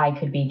more that I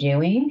could be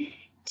doing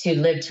to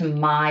live to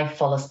my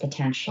fullest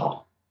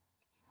potential,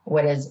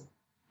 what is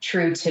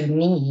true to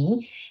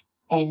me.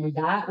 And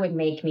that would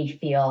make me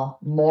feel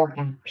more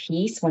at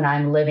peace when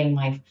I'm living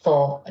my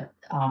full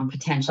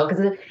potential.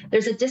 Because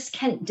there's a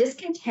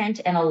discontent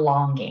and a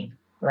longing,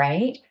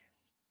 right?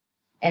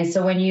 And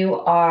so when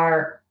you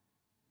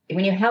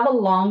have a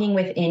longing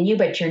within you,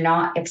 but you're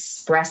not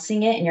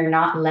expressing it and you're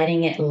not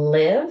letting it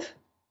live,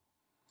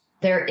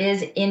 there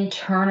is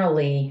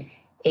internally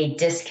a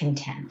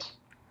discontent.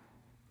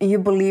 You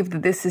believe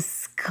that this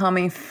is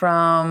coming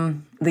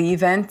from the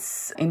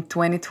events in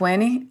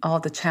 2020, all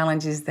the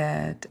challenges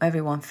that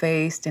everyone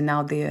faced, and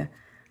now they're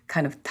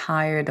kind of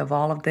tired of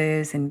all of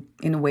this and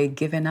in a way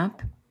giving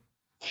up?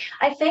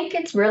 I think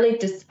it's really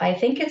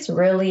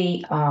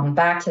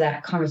back to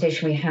that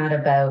conversation we had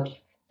about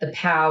the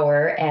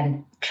power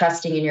and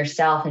trusting in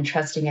yourself and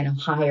trusting in a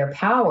higher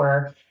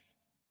power.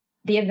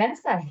 The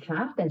events that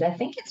happened, I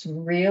think it's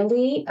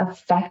really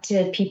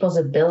affected people's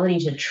ability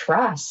to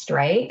trust,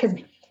 right?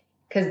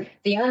 Because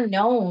the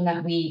unknown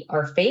that we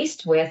are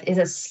faced with is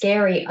a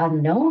scary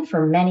unknown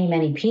for many,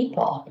 many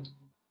people.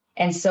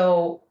 And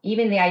so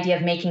even the idea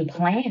of making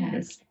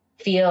plans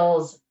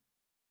feels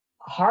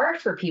hard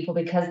for people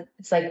because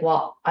it's like,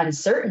 well,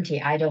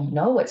 uncertainty, I don't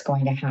know what's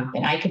going to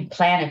happen. I could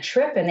plan a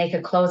trip and they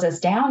could close us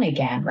down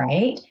again,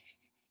 right?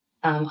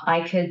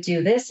 I could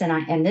do this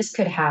and this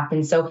could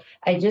happen. So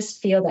I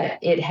just feel that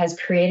it has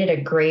created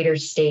a greater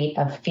state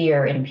of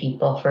fear in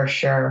people for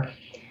sure.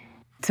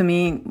 To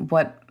me,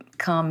 what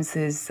comes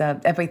is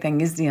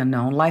everything is the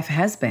unknown. Life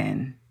has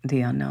been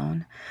the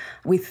unknown.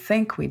 We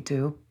think we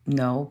do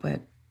know,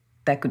 but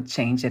that could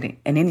change at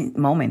any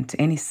moment,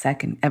 any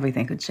second,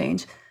 everything could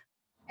change.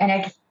 And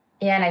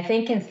I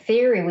think in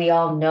theory, we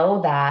all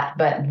know that,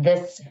 but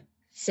this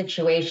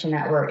situation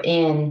that we're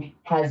in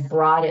has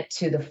brought it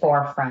to the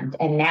forefront,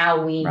 and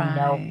now we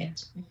know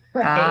it.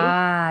 Right?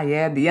 Ah,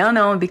 yeah, the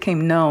unknown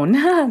became known.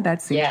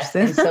 That's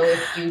interesting. Yes, and so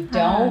if you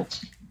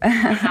don't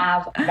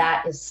have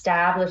that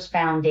established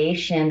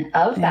foundation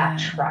of that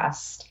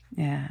trust,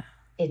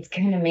 it's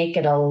going to make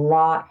it a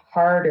lot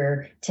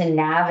harder to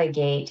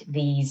navigate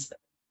these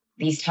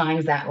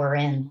times that we're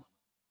in.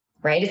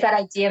 Right? It's that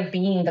idea of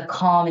being the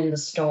calm in the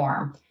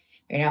storm.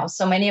 You know,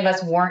 so many of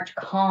us weren't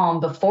calm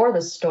before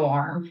the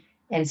storm.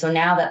 And so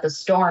now that the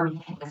storm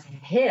has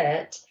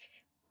hit,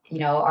 you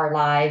know, our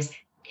lives,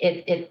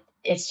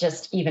 it's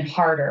just even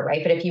harder,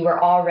 right? But if you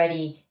were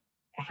already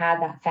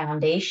had that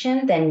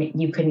foundation, then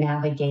you could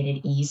navigate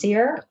it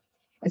easier.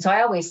 And so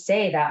I always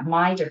say that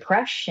my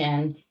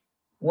depression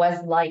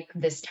was like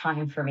this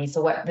time for me.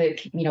 So what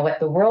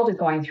the world is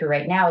going through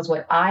right now is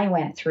what I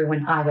went through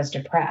when I was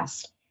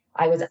depressed.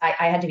 I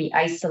had to be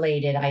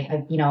isolated.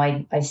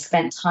 I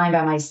spent time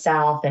by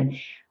myself and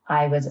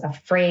I was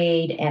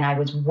afraid and I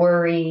was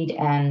worried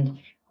and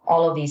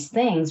all of these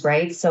things,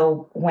 right?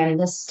 So when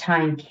this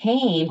time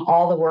came,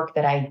 all the work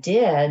that I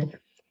did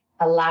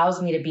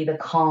allows me to be the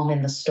calm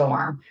in the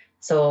storm.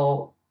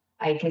 So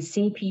I can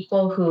see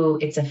people who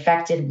it's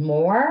affected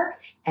more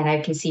and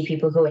I can see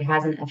people who it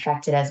hasn't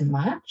affected as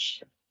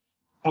much.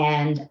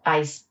 And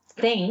I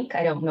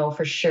don't know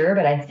for sure,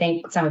 but I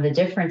think some of the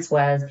difference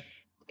was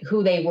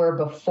who they were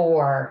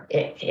before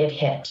it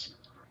hit.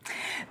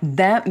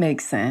 That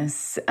makes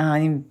sense.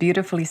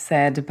 Beautifully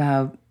said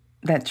about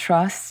that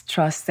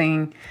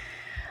trusting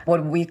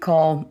what we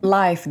call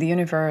life, the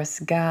universe,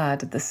 God,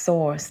 the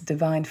source,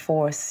 divine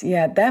force.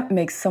 Yeah, that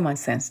makes so much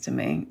sense to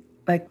me.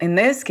 Like in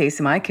this case,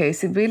 in my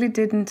case, it really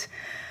didn't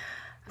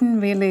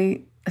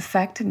really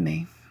affected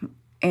me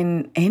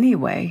in any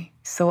way.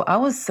 So I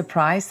was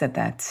surprised at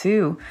that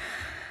too.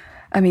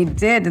 I mean, it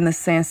did in the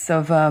sense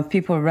of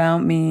people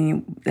around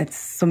me. That's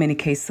so many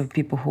cases of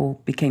people who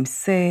became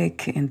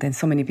sick and then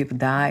so many people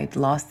died,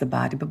 lost the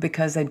body. But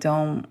because I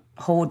don't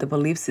hold the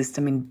belief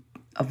system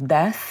of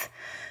death,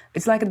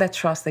 it's like that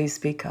trust that you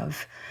speak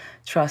of,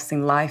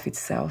 trusting life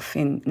itself,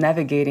 in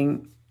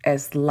navigating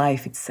as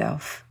life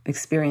itself,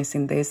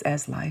 experiencing this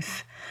as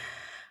life.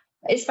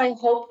 It's my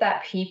hope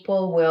that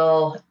people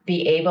will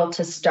be able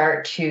to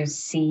start to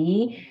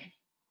see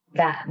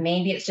that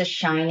maybe it's just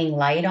shining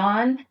light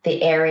on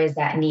the areas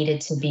that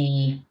needed to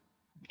be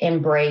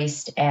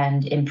embraced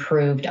and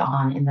improved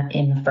on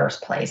in the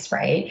first place,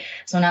 right?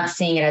 So not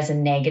seeing it as a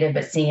negative,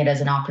 but seeing it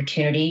as an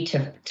opportunity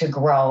to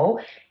grow.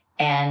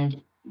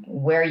 And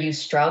where you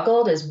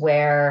struggled is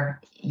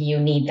where you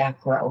need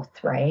that growth,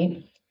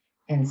 right?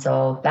 And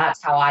so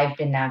that's how I've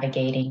been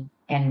navigating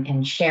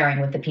and sharing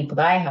with the people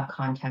that I have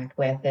contact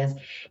with is,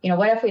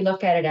 what if we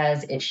look at it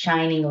as it's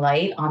shining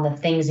light on the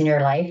things in your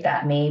life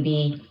that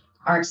maybe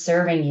aren't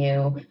serving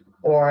you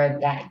or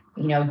that,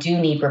 do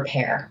need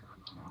repair.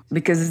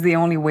 Because it's the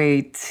only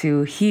way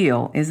to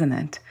heal, isn't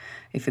it?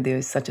 If there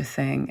is such a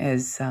thing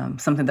as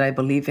something that I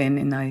believe in,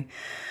 and I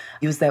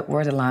use that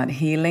word a lot,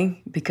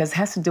 healing, because it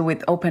has to do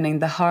with opening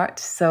the heart.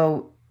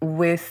 So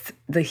with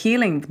the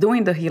healing,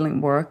 doing the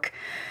healing work,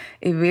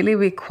 it really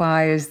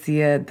requires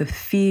the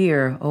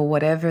fear or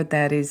whatever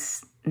that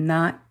is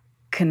not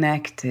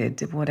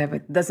connected, whatever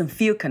doesn't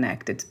feel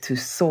connected to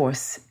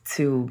source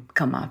to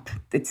come up.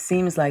 It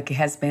seems like it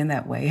has been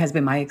that way. It has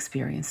been my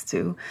experience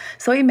too.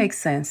 So it makes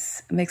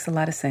sense. It makes a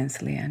lot of sense,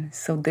 Leanne.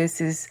 So this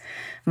is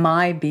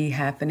might be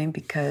happening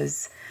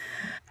because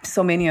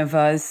so many of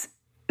us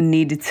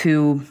needed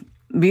to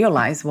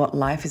realize what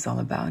life is all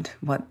about,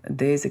 what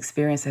this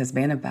experience has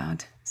been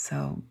about.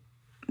 So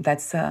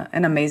that's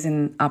an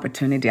amazing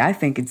opportunity. I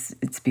think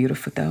it's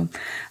beautiful though,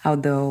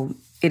 although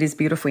it is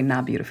beautiful and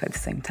not beautiful at the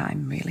same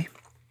time, really.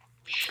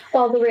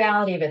 Well, the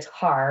reality of it's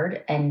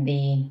hard, and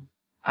the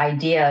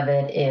idea of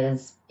it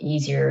is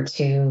easier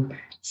to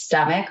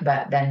stomach,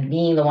 but then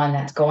being the one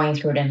that's going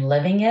through it and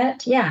living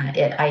it,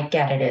 I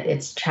get it.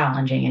 It's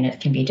challenging and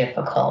it can be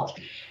difficult.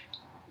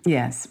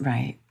 Yes,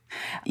 right.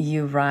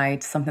 You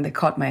write something that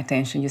caught my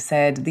attention. You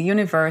said the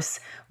universe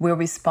will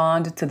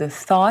respond to the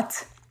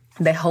thought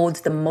that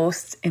holds the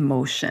most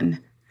emotion.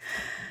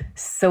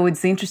 So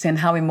it's interesting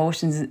how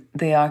emotions,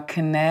 they are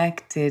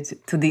connected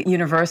to the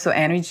universal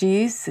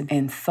energies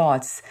and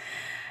thoughts.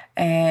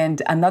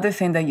 And another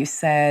thing that you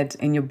said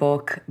in your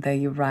book that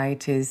you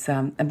write is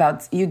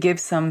about you give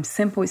some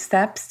simple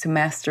steps to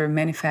master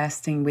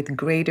manifesting with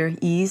greater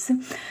ease.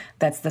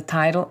 That's the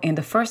title. And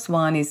the first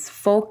one is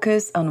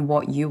focus on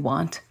what you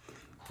want.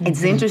 Mm-hmm.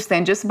 It's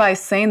interesting just by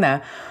saying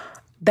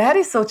that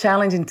is so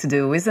challenging to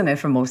do, isn't it,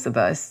 for most of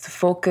us, to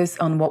focus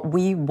on what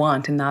we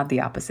want and not the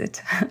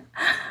opposite.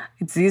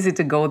 It's easy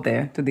to go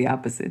there to the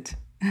opposite.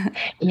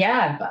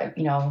 Yeah, but,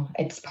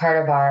 it's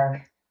part of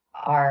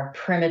our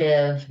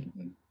primitive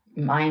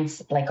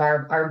minds, like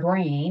our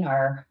brain,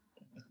 our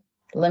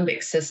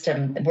limbic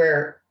system,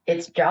 where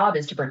its job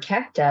is to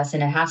protect us,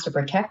 and it has to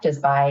protect us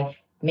by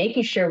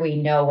making sure we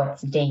know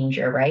what's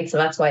danger, right? So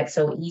that's why it's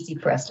so easy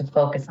for us to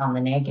focus on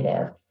the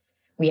negative.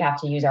 We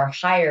have to use our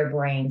higher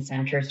brain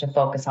centers to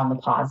focus on the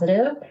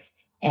positive.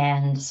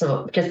 And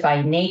so just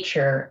by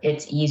nature,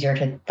 it's easier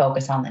to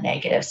focus on the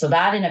negative. So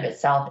that in of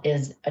itself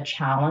is a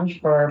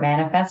challenge for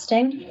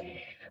manifesting.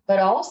 But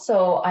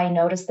also I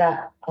noticed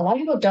that a lot of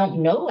people don't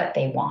know what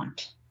they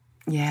want.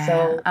 Yeah.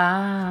 So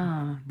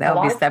that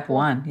would be step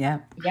one. Yeah.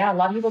 Yeah. A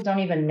lot of people don't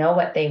even know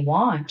what they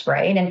want.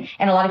 Right. And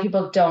a lot of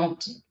people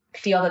don't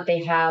feel that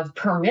they have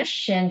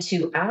permission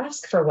to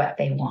ask for what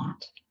they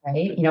want.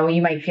 Right.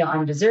 You might feel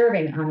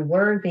undeserving,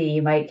 unworthy.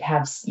 You might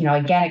have,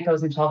 again, it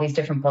goes into all these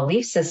different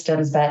belief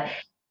systems, but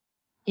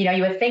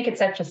you would think it's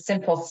such a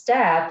simple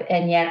step.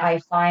 And yet I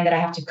find that I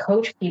have to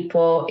coach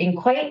people in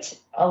quite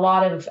a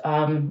lot of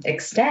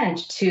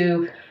extent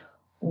to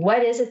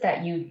what is it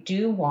that you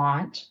do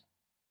want,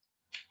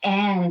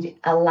 and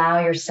allow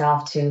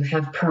yourself to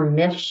have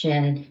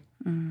permission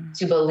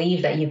to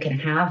believe that you can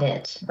have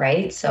it.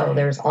 Right. So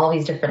there's all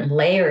these different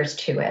layers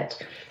to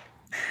it.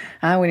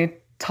 When you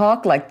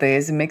talk like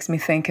this, it makes me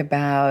think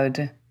about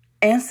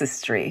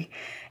ancestry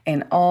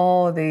and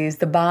all these,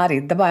 the body,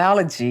 the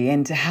biology,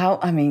 and how,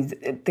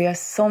 there are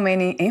so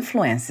many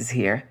influences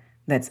here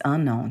that's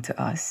unknown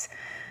to us,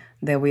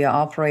 that we are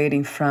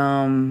operating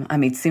from.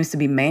 It seems to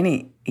be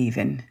many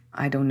even.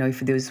 I don't know if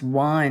there's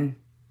one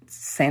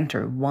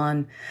center,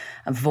 one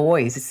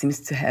voice. It seems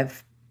to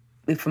have,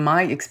 from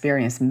my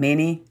experience,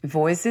 many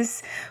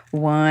voices,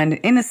 one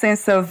in a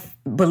sense of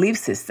belief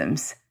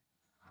systems.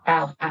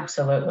 Oh,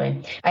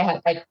 absolutely. I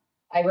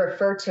I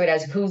refer to it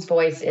as whose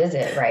voice is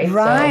it, right?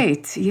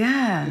 Right. So,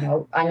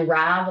 Yeah.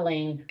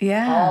 unraveling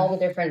Yeah. all the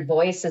different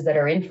voices that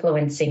are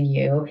influencing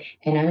you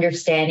and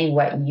understanding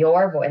what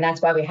your voice, and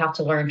that's why we have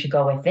to learn to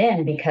go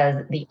within,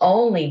 because the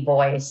only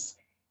voice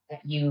that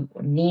you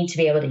need to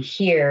be able to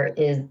hear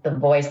is the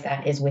voice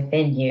that is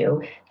within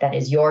you, that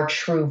is your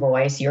true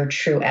voice, your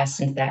true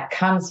essence that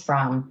comes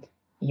from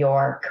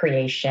your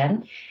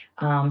creation.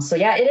 So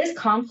yeah, it is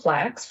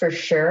complex for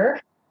sure.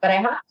 But I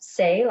have to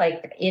say,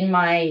 like in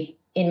my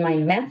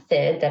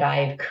method that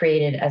I've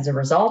created as a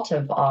result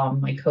of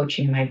my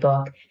coaching in my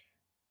book,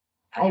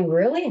 I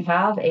really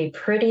have a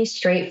pretty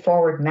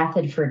straightforward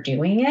method for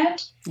doing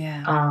it.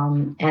 Yeah.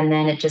 And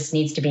then it just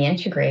needs to be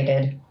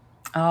integrated.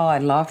 Oh, I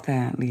love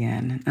that,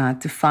 Leanne.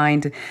 To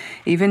find,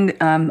 even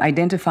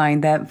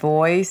identifying that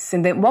voice.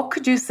 And then what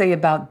could you say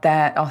about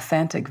that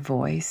authentic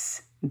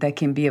voice that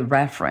can be a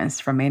reference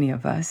for many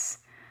of us?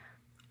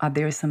 Are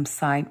there some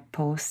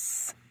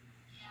signposts?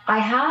 I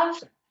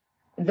have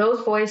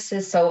those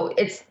voices. So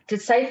it's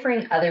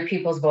deciphering other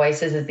people's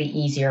voices is the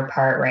easier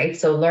part, right?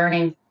 So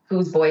learning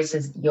whose voice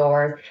is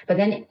yours. But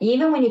then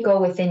even when you go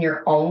within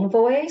your own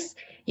voice,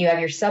 you have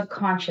your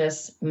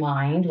subconscious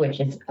mind, which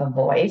is a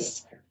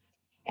voice.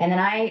 And then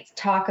I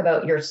talk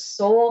about your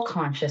soul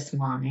conscious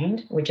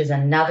mind, which is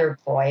another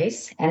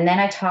voice. And then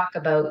I talk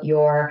about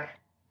your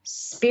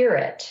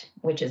spirit,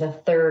 which is a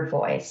third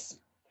voice.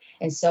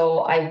 And so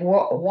I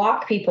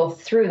walk people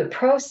through the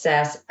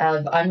process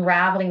of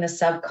unraveling the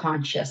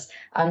subconscious,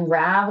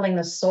 unraveling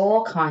the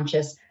soul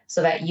conscious,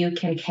 so that you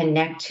can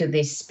connect to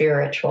the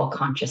spiritual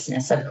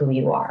consciousness of who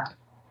you are.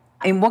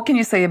 And what can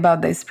you say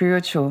about the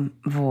spiritual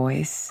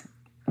voice?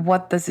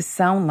 What does it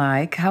sound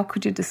like? How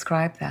could you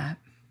describe that?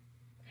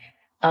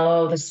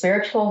 Oh, the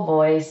spiritual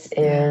voice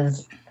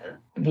is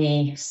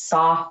the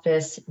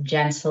softest,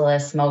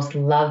 gentlest, most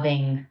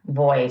loving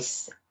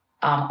voice,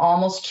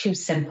 almost too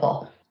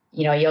simple.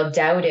 You'll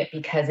doubt it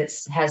because it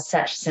has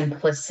such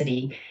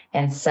simplicity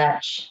and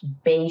such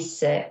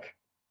basic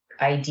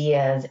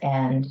ideas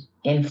and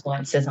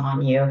influences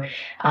on you.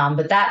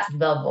 But that's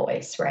the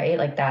voice, right?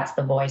 Like that's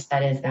the voice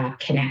that is that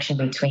connection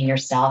between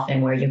yourself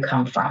and where you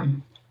come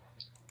from.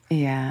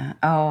 Yeah.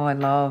 Oh, I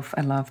love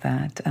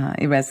that.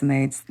 It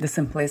resonates. The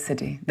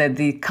simplicity that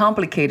the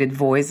complicated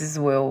voices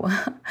will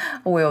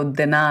will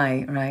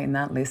deny, right?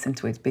 Not listen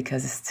to it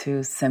because it's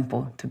too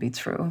simple to be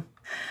true.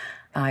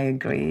 I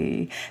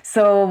agree.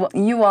 So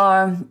you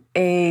are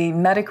a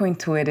medical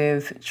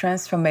intuitive,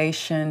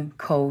 transformation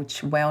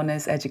coach,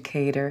 wellness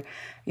educator.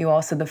 You're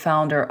also the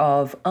founder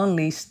of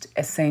Unleashed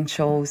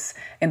Essentials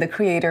and the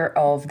creator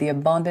of the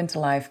Abundant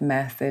Life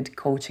Method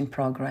coaching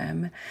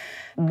program.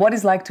 What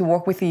it's like to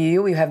work with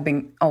you, you have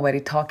been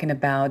already talking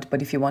about,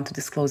 but if you want to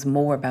disclose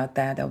more about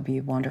that, that would be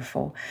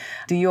wonderful.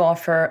 Do you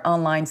offer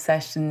online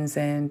sessions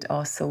and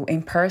also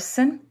in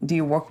person? Do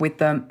you work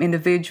with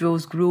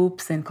individuals,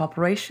 groups, and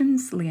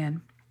corporations,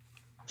 Leanne?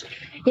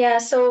 Yeah,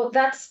 so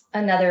that's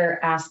another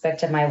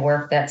aspect of my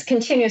work that's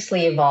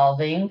continuously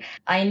evolving.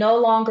 I no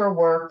longer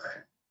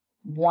work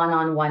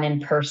one-on-one in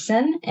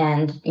person,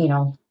 and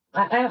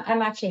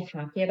I'm actually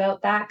happy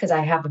about that because I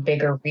have a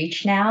bigger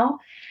reach now.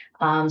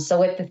 So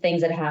with the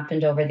things that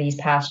happened over these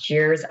past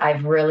years,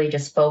 I've really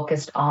just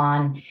focused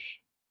on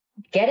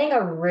getting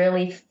a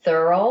really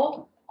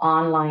thorough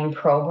online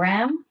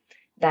program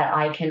that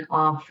I can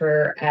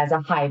offer as a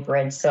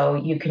hybrid. So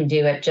you can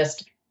do it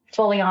just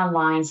fully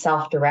online,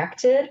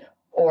 self-directed,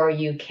 or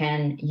you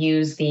can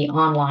use the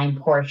online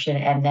portion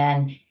and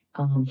then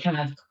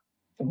have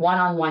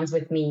one-on-ones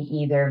with me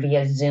either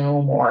via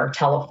Zoom or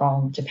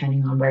telephone,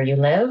 depending on where you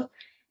live.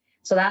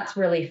 So that's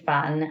really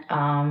fun,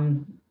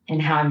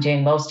 and how I'm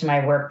doing most of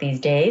my work these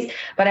days.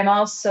 But I'm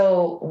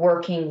also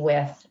working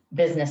with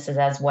businesses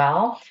as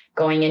well,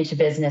 going into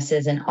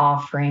businesses and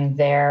offering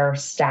their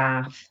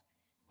staff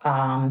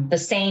the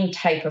same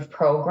type of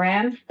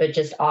program, but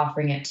just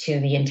offering it to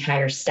the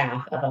entire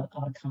staff of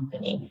a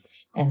company.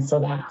 And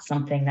so that's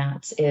something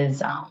that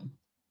is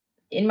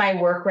in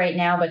my work right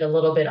now, but a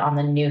little bit on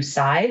the new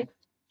side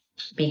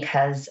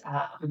because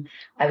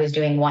I was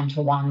doing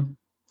one-to-one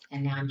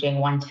and now I'm doing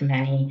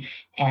one-to-many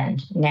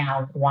and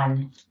now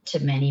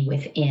one-to-many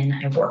within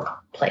a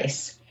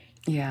workplace.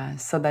 Yeah,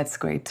 so that's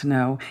great to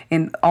know.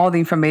 And all the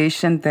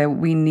information that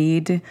we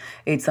need,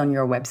 it's on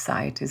your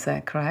website. Is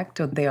that correct?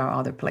 Or there are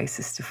other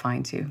places to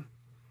find you?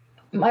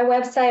 My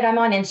website, I'm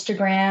on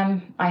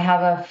Instagram. I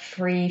have a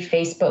free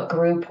Facebook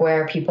group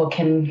where people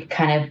can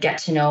kind of get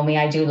to know me.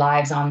 I do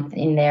lives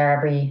in there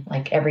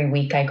every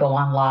week. I go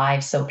on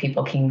live so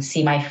people can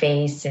see my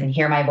face and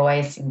hear my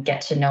voice and get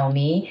to know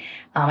me.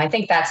 I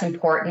think that's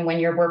important when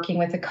you're working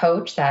with a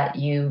coach, that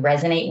you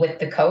resonate with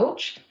the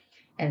coach.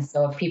 And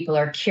so if people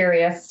are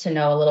curious to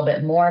know a little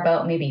bit more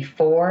about me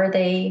before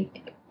they,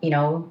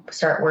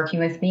 start working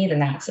with me, then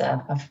that's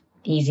a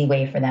easy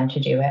way for them to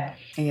do it.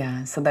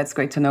 Yeah, so that's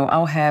great to know.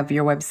 I'll have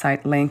your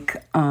website link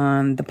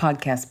on the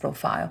podcast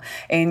profile.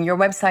 And your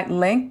website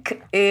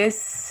link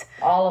is?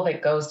 All of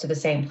it goes to the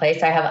same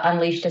place. I have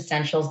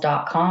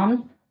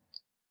unleashedessentials.com.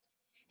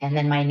 And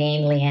then my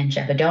name,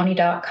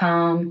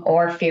 leannejavidoni.com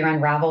or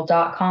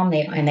fearunraveled.com.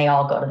 They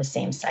all go to the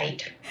same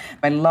site.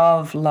 I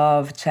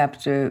love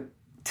chapter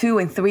 2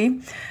 and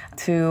 3.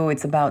 2,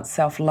 it's about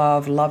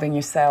self-love, loving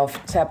yourself.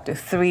 Chapter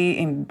 3,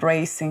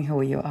 embracing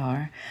who you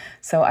are.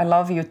 So I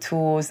love your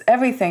tools.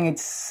 Everything,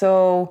 it's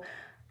so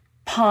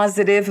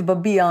positive, but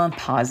beyond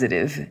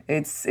positive.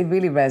 It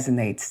really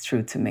resonates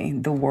true to me.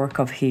 The work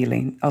of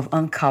healing, of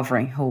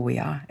uncovering who we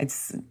are.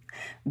 It's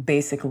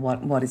basically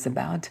what it's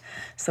about.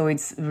 So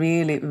it's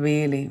really,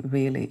 really,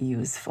 really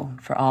useful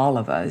for all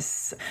of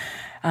us.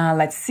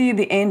 Let's see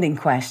the ending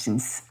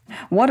questions.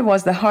 What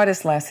was the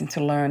hardest lesson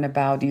to learn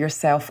about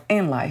yourself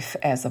in life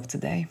as of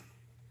today?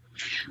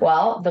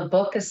 Well, the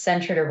book is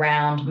centered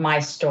around my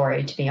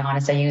story, to be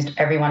honest. I used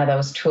every one of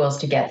those tools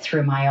to get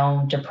through my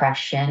own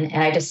depression.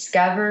 And I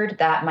discovered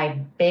that my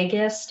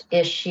biggest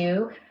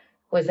issue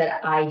was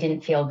that I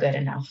didn't feel good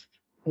enough.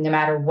 No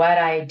matter what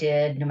I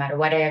did, no matter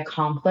what I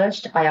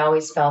accomplished, I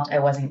always felt I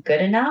wasn't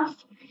good enough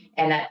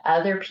and that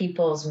other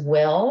people's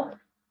will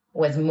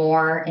was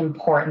more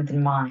important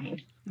than mine.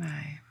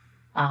 Right.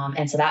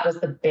 And so that was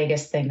the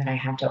biggest thing that I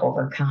had to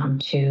overcome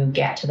to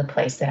get to the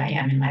place that I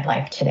am in my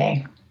life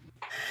today.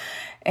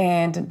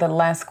 And the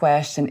last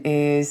question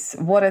is,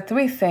 what are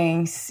 3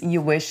 things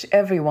you wish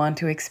everyone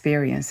to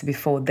experience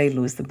before they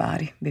lose the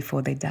body,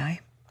 before they die?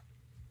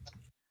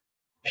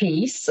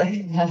 Peace.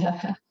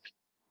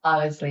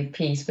 Obviously,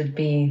 peace would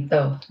be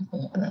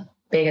the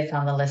biggest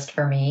on the list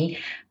for me.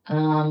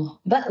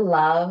 But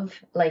love,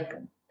 like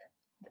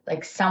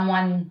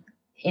someone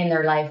in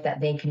their life that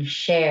they can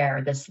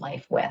share this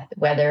life with,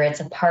 whether it's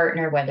a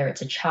partner, whether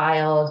it's a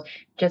child,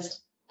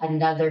 just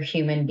another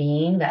human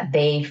being that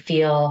they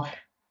feel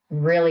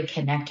really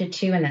connected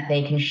to and that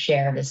they can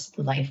share this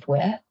life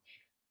with.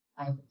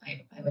 I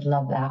would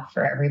love that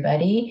for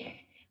everybody.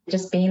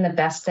 Just being the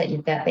best that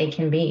they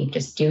can be,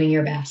 just doing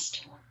your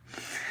best.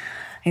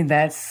 And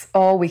that's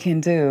all we can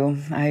do.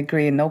 I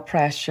agree. No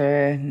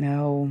pressure,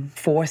 no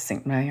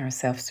forcing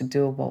ourselves to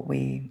do what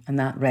we are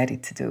not ready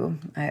to do.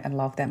 I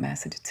love that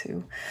message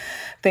too.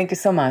 Thank you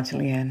so much,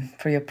 Leanne,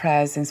 for your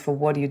presence, for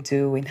what you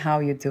do and how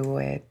you do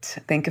it.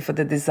 Thank you for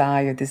the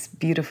desire, this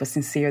beautiful,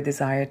 sincere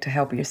desire to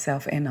help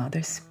yourself and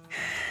others.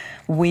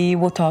 We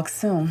will talk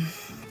soon.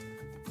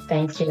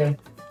 Thank you.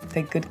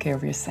 Take good care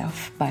of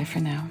yourself. Bye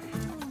for now.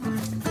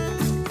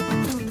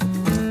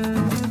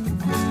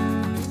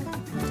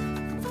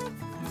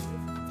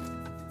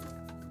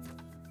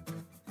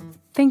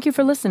 Thank you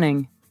for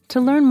listening. To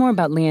learn more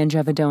about Leanne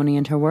Javidoni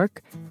and her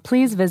work,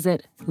 please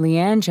visit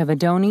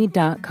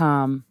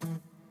leannejavidoni.com.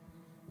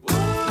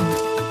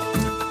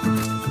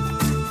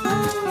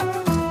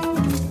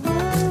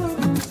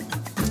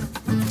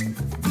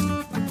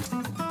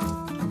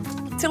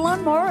 To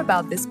learn more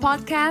about this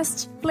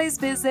podcast, please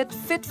visit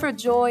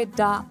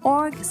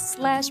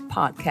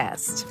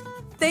fitforjoy.org/podcast.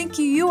 Thank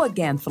you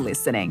again for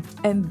listening,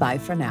 and bye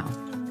for now.